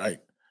cop, right?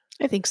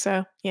 I think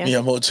so. Yeah.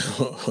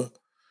 Miyamoto.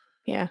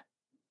 Yeah.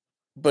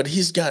 But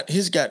he's got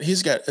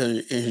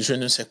a je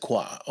ne sais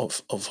quoi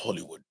of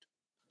Hollywood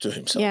to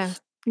himself. Yeah.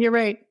 You're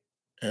right.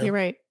 Yeah. You're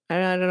right. I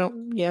don't know.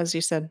 Yeah, as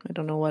you said, I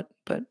don't know what,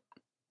 but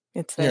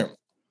it's there.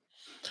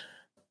 Yeah.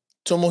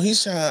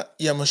 Tomohisa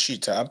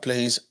Yamashita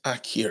plays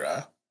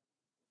Akira,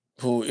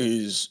 who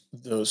is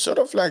the sort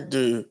of like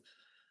the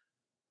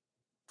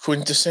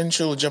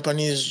quintessential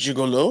Japanese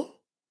gigolo.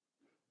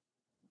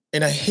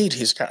 And I hate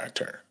his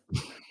character.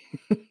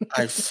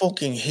 I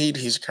fucking hate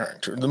his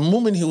character. The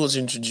moment he was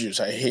introduced,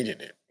 I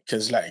hated it.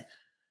 Because,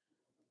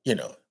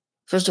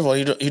 first of all,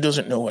 he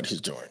doesn't know what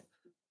he's doing.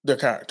 The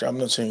character. I'm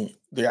not saying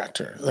the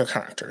actor. The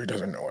character. He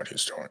doesn't know what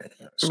he's doing.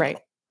 So Right.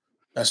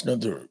 That's not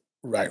the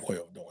right way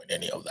of doing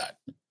any of that.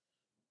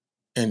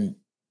 And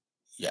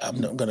yeah, I'm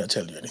not going to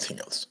tell you anything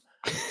else.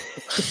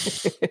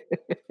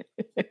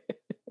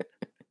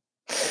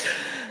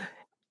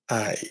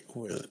 I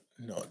will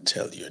not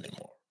tell you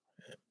anymore.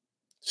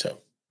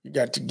 So you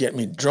got to get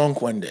me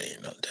drunk one day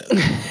and I'll tell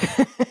you.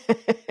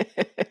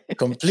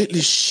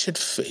 Completely shit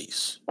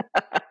face.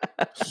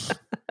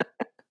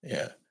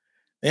 Yeah.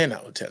 Then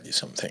I will tell you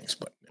some things.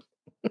 But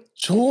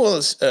so who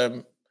else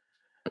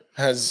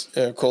has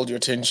called your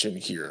attention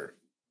here?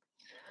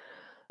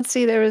 Let's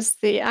see, there was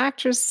the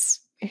actress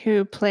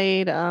who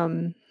played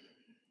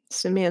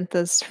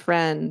Samantha's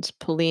friend,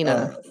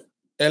 Polina.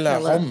 Ella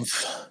Ella.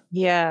 Rumpf.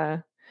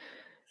 Yeah.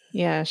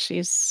 Yeah,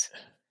 she's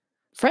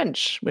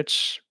French,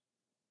 which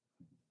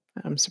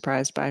I'm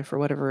surprised by for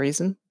whatever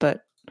reason.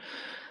 But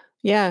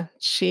yeah,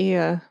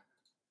 I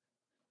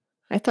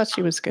thought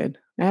she was good.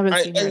 I haven't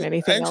seen her in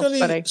anything else,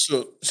 but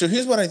so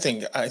here's what I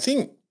think. I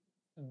think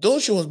though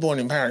she was born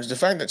in Paris, the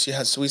fact that she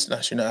has Swiss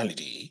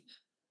nationality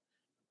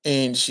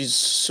and she's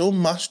so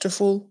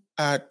masterful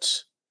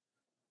at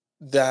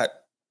that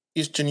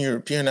Eastern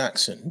European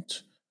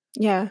accent,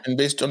 yeah, and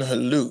based on her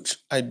looks,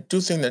 I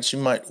do think that she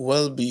might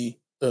well be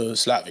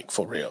Slavic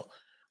for real.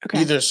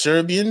 Okay. either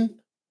Serbian,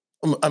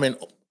 I mean,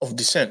 of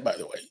descent, by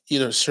the way,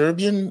 either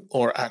Serbian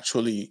or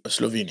actually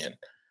Slovenian.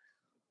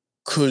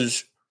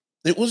 Because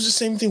it was the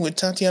same thing with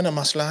Tatiana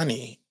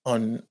Maslany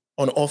on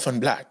Orphan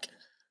Black.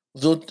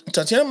 Though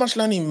Tatiana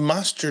Maslany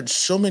mastered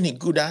so many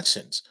good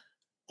accents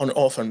on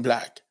Orphan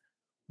Black,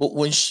 but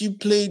when she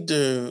played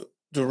the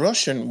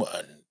Russian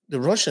one,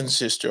 the Russian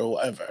sister or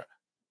whatever,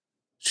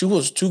 she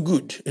was too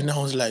good, and I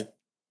was like,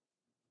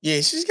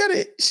 yeah, she's got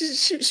it.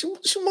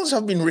 She must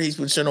have been raised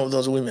with some of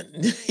those women.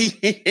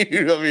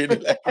 You know what I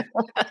mean?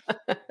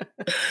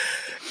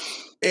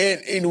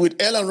 And with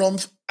Ella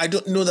Rumpf, I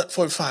don't know that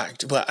for a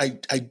fact, but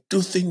I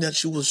do think that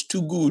she was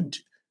too good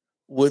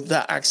with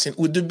that accent,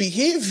 with the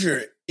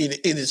behavior in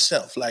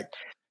itself. Like,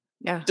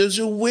 Yeah. there's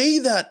a way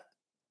that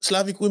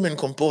Slavic women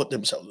comport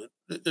themselves.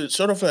 It's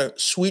sort of a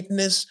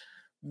sweetness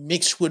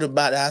mixed with a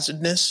bad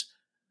acidness.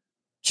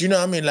 Do you know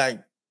what I mean?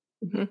 Like,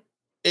 Mhm.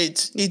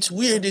 it's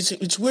weird.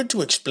 It's weird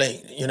to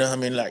explain. You know what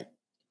I mean? Like,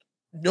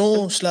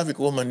 no Slavic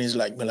woman is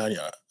like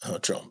Melania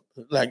Trump.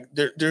 Like,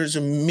 there's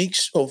a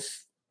mix of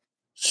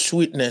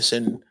sweetness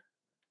and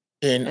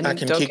I And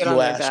can don't kick get on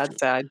your my ass bad too.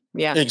 side.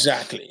 Yeah.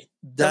 Exactly.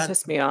 Don't That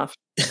piss me off.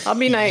 I'll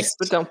be nice,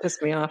 but yes. don't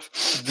piss me off.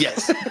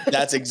 Yes.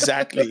 That's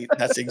exactly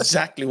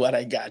what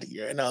I got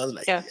here. And I was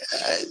like, Yeah.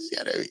 yes,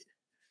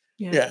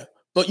 Yeah. yeah.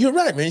 But you're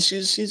right, man.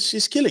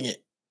 She's killing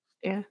it.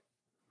 Yeah.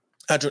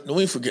 I don't know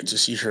if we get to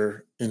see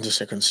her in the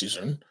second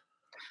season,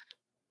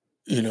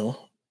 you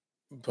know.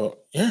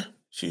 But yeah,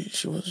 she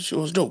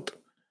was dope.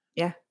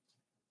 Yeah.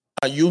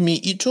 Ayumi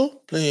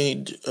Ito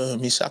played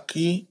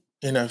Misaki,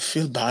 and I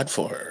feel bad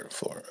for her,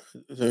 for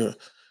the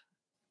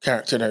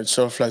character that's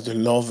sort of like the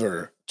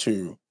lover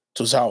to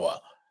Tozawa,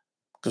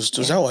 because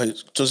Yeah.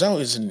 Tozawa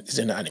is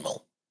an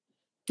animal.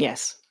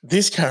 Yes.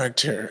 This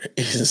character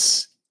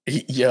is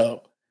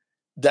yo,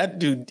 that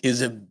dude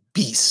is a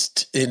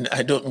beast, and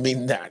I don't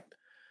mean that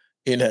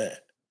in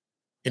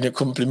a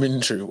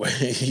complimentary way.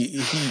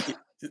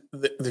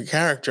 The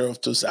character of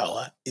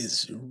Tozawa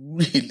is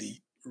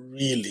really,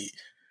 really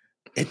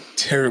a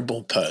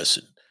terrible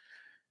person.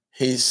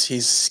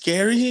 He's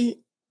scary,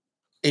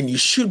 and you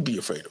should be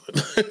afraid of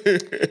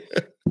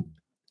him.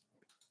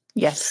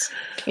 Yes.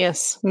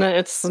 Yes. No,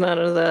 it's none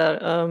of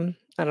the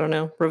I don't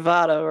know,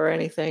 bravado or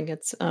anything.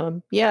 It's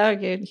yeah,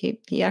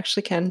 he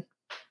actually can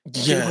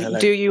Yeah, do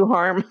like you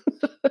harm.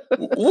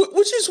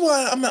 which is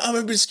why I'm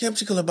a bit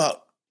skeptical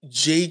about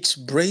Jake's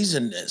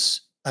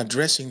brazenness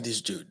addressing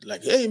this dude.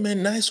 Like, hey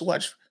man, nice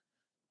watch,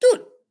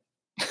 dude.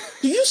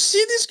 Do you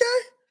see this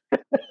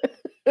guy?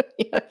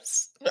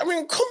 Yes. I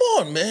mean, come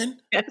on, man.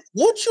 Yes.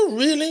 Would you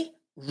really,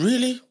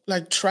 really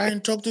like try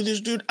and talk to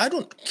this dude? I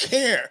don't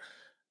care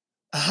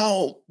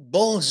how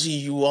ballsy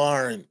you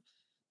are and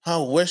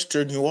how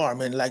Western you are,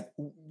 man. Like,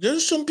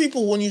 there's some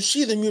people when you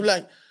see them, you're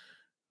like,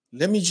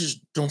 let me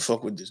just don't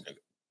fuck with this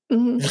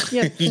nigga.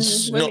 Yeah.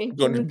 He's Let not me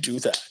gonna do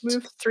that.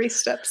 move 3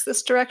 steps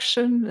this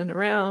direction and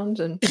around,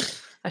 and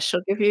I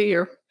shall give you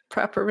your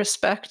proper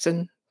respect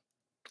and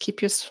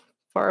keep you as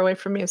far away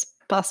from me as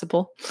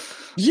possible.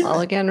 While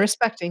Yeah, again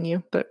respecting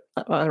you, but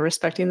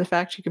respecting the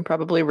fact you can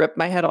probably rip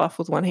my head off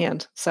with one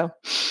hand. So,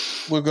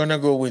 we're gonna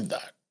go with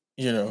that,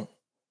 you know.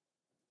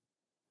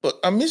 But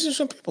I'm missing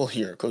some people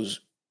here because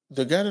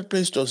the guy that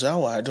plays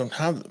Tozawa, I don't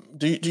have them.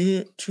 Do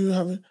you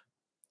have it?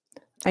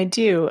 I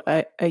do.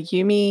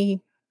 Ayumi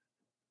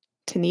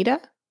Tanita.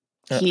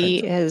 I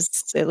He don't. has.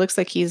 It looks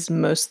like he's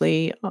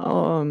mostly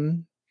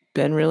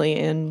been really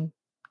in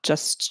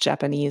just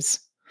Japanese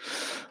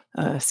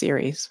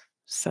series.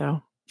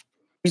 So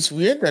It's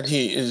weird that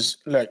he is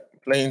like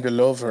playing the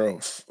lover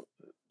of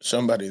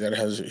somebody that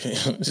has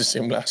the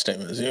same last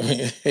name as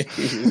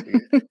him.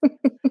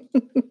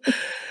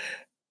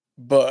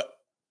 But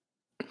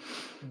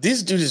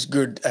this dude is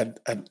good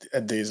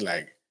at this.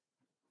 Like,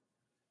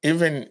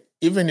 even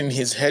in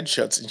his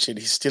headshots and shit,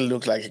 he still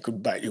looks like he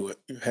could bite your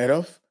head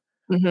off.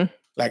 Mhm,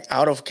 Like,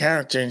 out of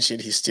character and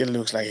shit, he still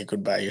looks like he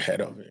could bite your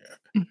head off.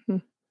 Yeah.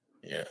 mhm.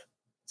 Yeah.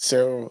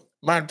 So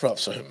mad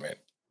props for him, man.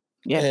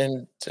 Yeah.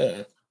 And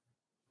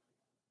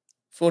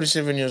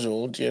 47 years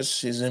old.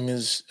 Yes, his name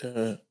is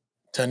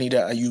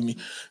Tanida Ayumi.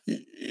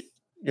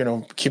 You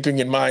know, keeping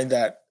in mind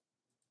that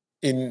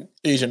in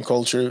Asian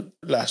culture,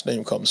 last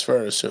name comes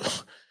first. So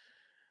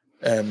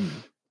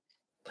um,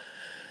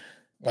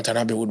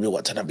 Watanabe would be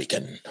Watanabe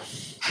Ken.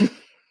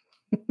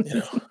 You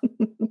know.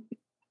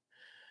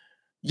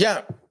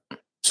 Yeah.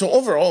 So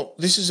overall,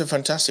 this is a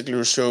fantastic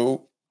little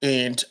show,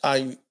 and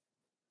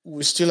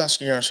we're still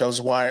asking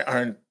ourselves why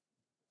aren't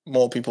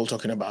more people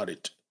talking about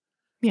it?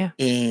 Yeah.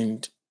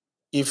 And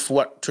if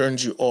what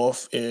turns you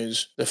off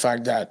is the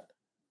fact that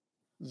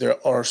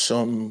there are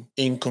some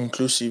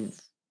inconclusive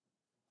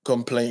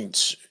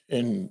complaints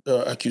and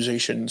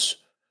accusations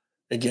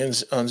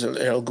against Ansel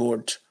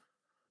Elgort,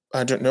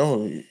 I don't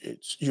know.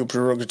 It's your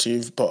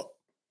prerogative, but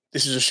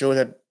this is a show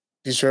that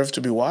deserves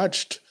to be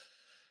watched.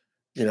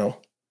 You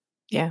know,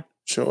 Yeah.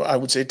 so I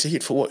would say take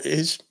it for what it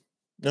is.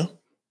 No,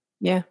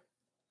 Yeah.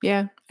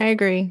 Yeah. I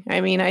agree. I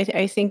mean,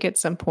 I think at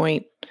some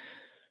point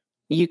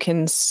you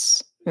can,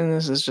 and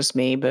this is just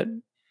me, but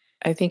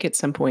I think at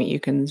some point you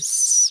can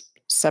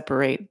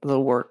separate the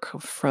work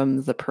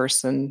from the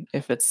person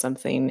if it's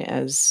something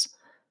as,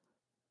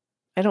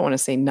 I don't want to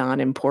say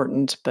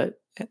non-important, but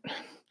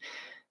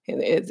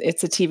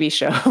it's a TV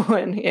show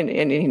and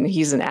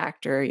he's an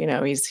actor,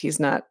 he's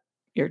not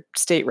your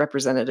state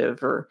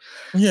representative or,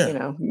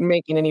 Yeah.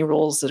 making any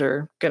rules that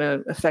are going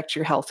to affect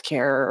your health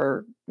care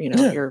or,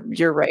 Yeah.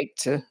 your right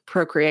to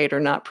procreate or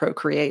not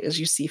procreate as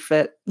you see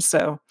fit.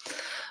 So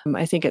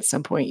I think at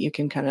some point you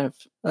can kind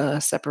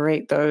of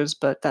separate those,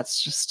 but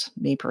that's just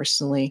me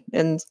personally.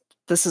 And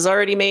this is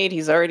already made.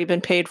 He's already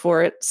been paid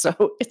for it.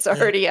 So it's Yeah.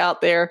 already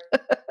out there.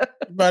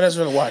 Might as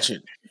well watch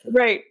it.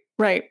 Right.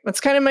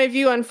 That's kind of my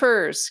view on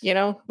furs,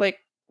 like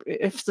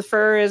if the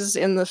fur is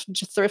in the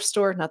thrift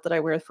store, not that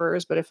I wear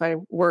furs, but if I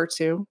were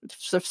to,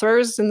 if the fur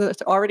is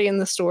already in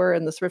the store,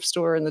 in the thrift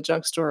store, in the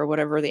junk store or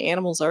whatever, the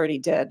animal's already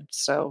dead.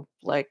 So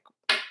like,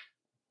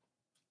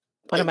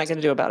 what am I going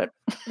to do about it?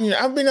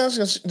 Yeah, I've been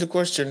asking the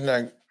question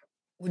like,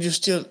 do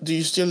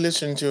you still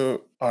listen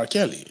to R.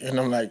 Kelly?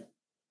 And I'm like,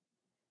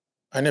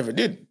 I never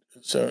did.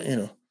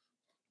 So,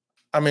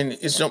 I mean,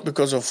 it's not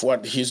because of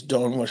what he's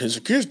done, what he's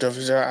accused of.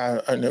 Is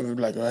I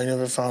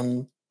never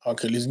found R.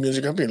 Kelly's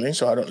music appealing,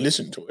 so I don't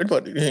listen to it.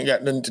 But it ain't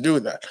got nothing to do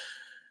with that.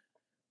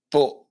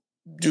 But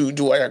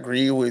do I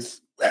agree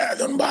with?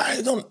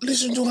 Don't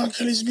listen to R.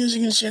 Kelly's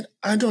music and shit.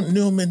 I don't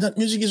know, man. That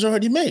music is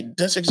already made.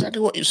 That's exactly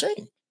what you're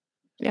saying.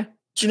 Yeah.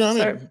 Do you know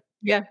what I mean?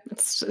 Yeah,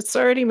 it's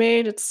already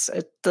made.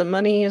 The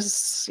money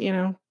is,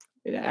 I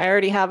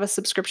already have a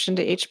subscription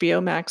to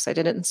HBO Max. I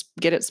didn't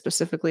get it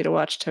specifically to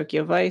watch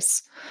Tokyo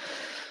Vice.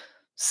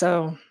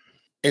 So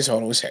it's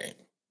all the same.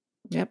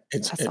 Yep.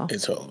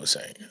 It's all the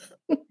same.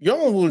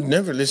 Y'all will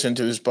never listen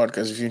to this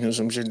podcast if you know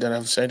some shit that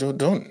I've said or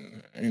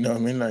done. You know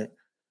what I mean? Like,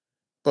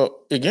 but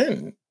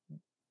again,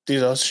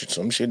 these are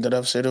some shit that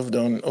I've said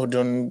or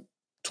done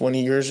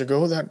 20 years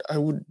ago that I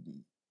would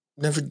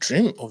never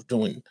dream of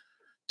doing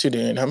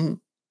today. And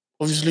I'm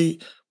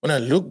obviously, when I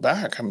look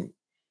back, I'm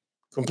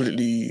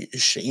completely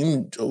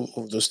ashamed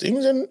of those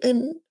things.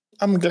 And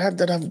I'm glad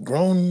that I've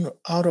grown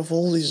out of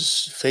all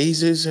these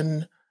phases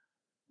and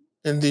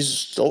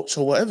these thoughts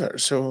or whatever.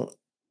 So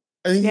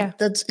I think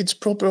it's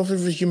proper of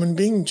every human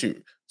being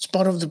to. It's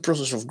part of the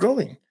process of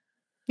growing.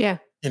 Yeah.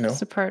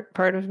 It's a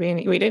part of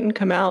being. We didn't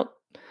come out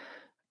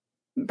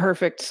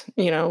perfect.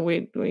 We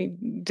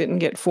didn't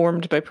get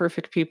formed by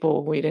perfect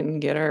people. We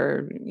didn't get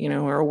our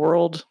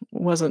world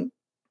wasn't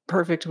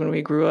perfect when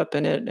we grew up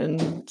in it.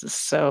 And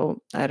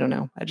so I don't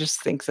know. I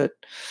just think that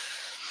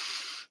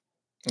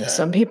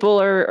some people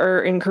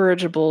are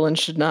incorrigible and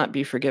should not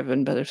be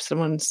forgiven. But if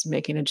someone's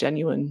making a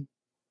genuine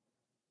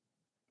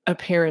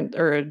apparent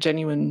or a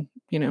genuine,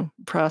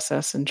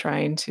 process and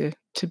trying to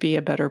be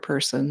a better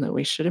person, that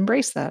we should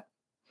embrace that.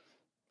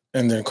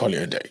 And then call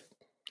it a day.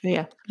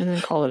 Yeah. And then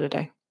call it a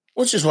day.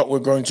 Which is what we're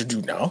going to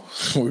do now.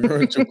 We're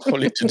going to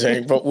call it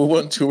today, but we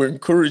want to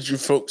encourage you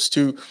folks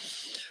to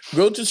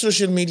go to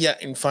social media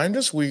and find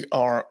us. We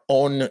are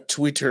on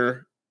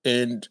Twitter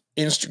and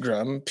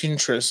Instagram,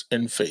 Pinterest,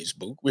 and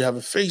Facebook. We have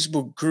a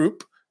Facebook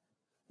group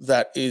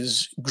that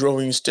is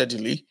growing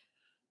steadily.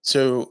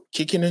 So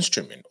Kicking and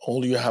Streaming,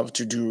 all you have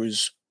to do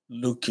is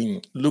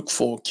look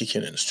for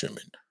Kicking and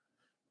Streaming.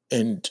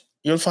 And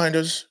you'll find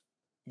us.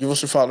 Give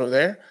us a follow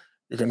there.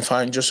 You can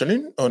find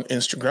Jocelyn on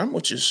Instagram,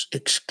 which is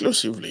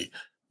exclusively,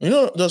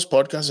 those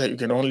podcasts that you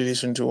can only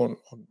listen to on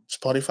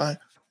Spotify?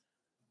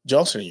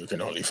 Jocelyn you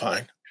can only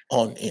find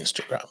on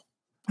Instagram.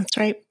 That's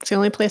right. It's the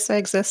only place I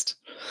exist.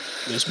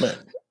 Yes, ma'am.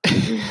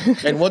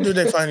 And what do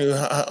they find you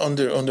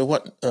under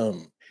what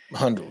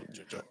handle,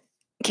 Jojo?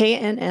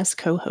 KNS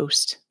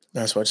co-host.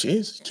 That's what she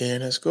is.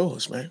 KNS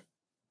co-host, man.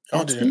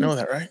 Y'all didn't know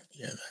that, right?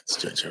 Yeah, that's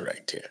Jojo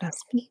right there.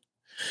 That's me.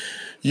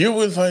 You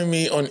will find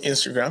me on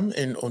Instagram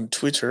and on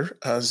Twitter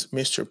as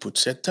Mr.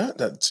 Puzzetta.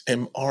 That's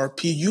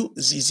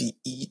MrPuzzetta.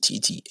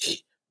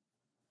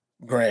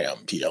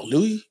 Graham P.L.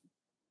 Louis.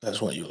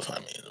 That's what you'll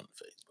find me on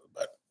Facebook.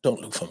 But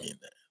don't look for me in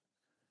there.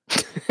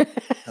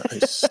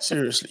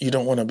 Seriously, you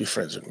don't want to be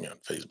friends with me on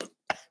Facebook.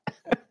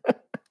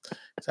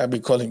 I'll be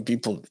calling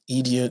people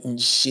idiot and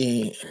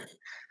shit, and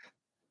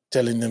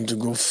telling them to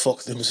go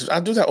fuck themselves. I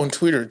do that on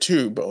Twitter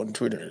too, but on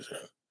Twitter,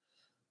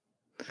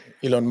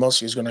 Elon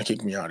Musk is going to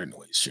kick me out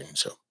anyway soon.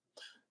 So,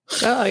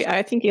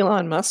 I think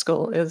Elon Musk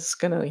is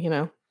going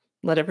to,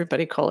 let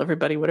everybody call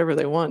everybody whatever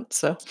they want.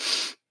 So,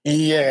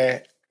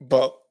 yeah,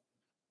 but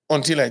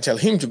until I tell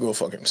him to go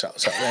fuck himself.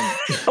 So then,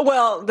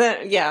 well,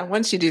 then, yeah,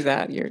 once you do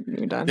that, you're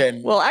done.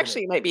 Then, well,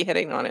 actually, you might be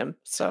hitting on him.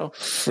 So,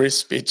 free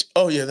speech.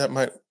 Oh, yeah, that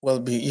might well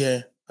be.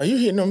 Yeah. Are you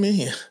hitting on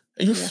me?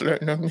 Are you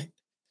flirting on me?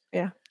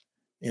 Yeah.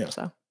 Yeah.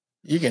 So,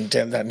 you can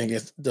tell that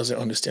nigga doesn't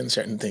understand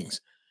certain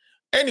things.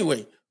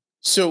 Anyway,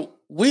 so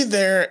we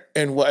there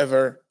and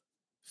whatever.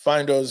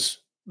 Find us,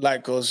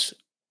 like us,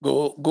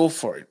 go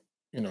for it.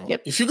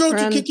 Yep. If you go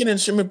to Kicking and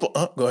Streaming, go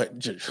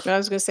ahead. I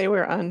was gonna say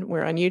we're on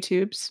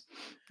YouTube's.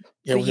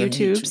 Yeah, the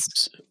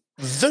YouTubes.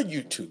 The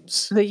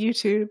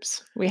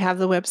YouTubes. We have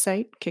the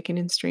website,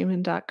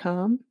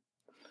 kickingandstreaming.com.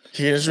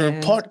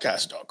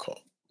 Kickingandstreamingpodcast.com.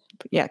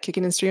 Yeah,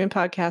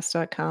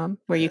 kickingandstreamingpodcast.com,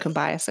 where you can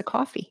buy us a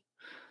coffee.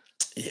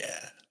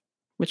 Yeah.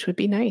 which would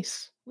be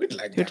nice. We'd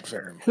like that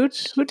very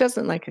much. Who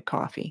doesn't like a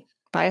coffee?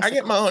 Buy us I a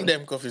get my own coffee.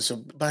 damn coffee, so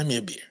buy me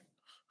a beer.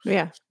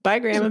 Yeah, buy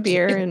Graham a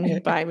beer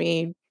and buy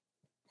me,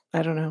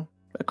 I don't know,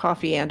 a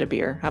coffee and a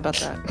beer. How about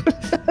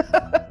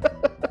that?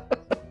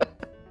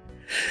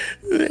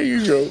 There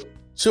you go.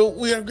 So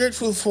we are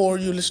grateful for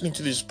you listening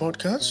to this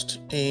podcast,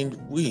 and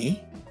we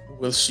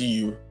will see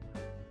you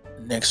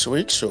next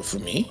week. So for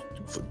me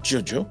and for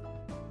Jojo,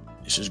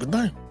 this is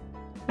goodbye.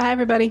 Bye,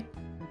 everybody.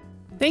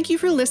 Thank you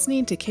for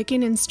listening to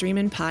Kickin' and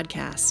Streamin'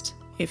 Podcast.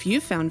 If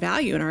you've found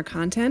value in our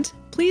content,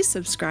 please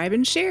subscribe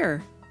and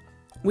share.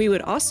 We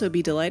would also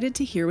be delighted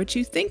to hear what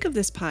you think of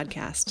this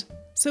podcast.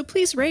 So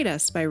please rate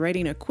us by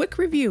writing a quick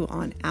review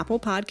on Apple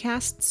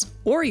Podcasts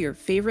or your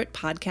favorite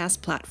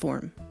podcast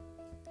platform.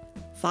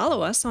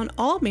 Follow us on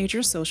all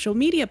major social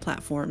media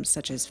platforms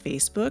such as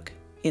Facebook,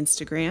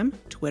 Instagram,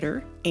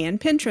 Twitter, and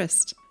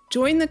Pinterest.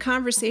 Join the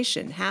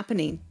conversation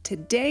happening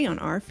today on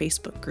our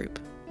Facebook group.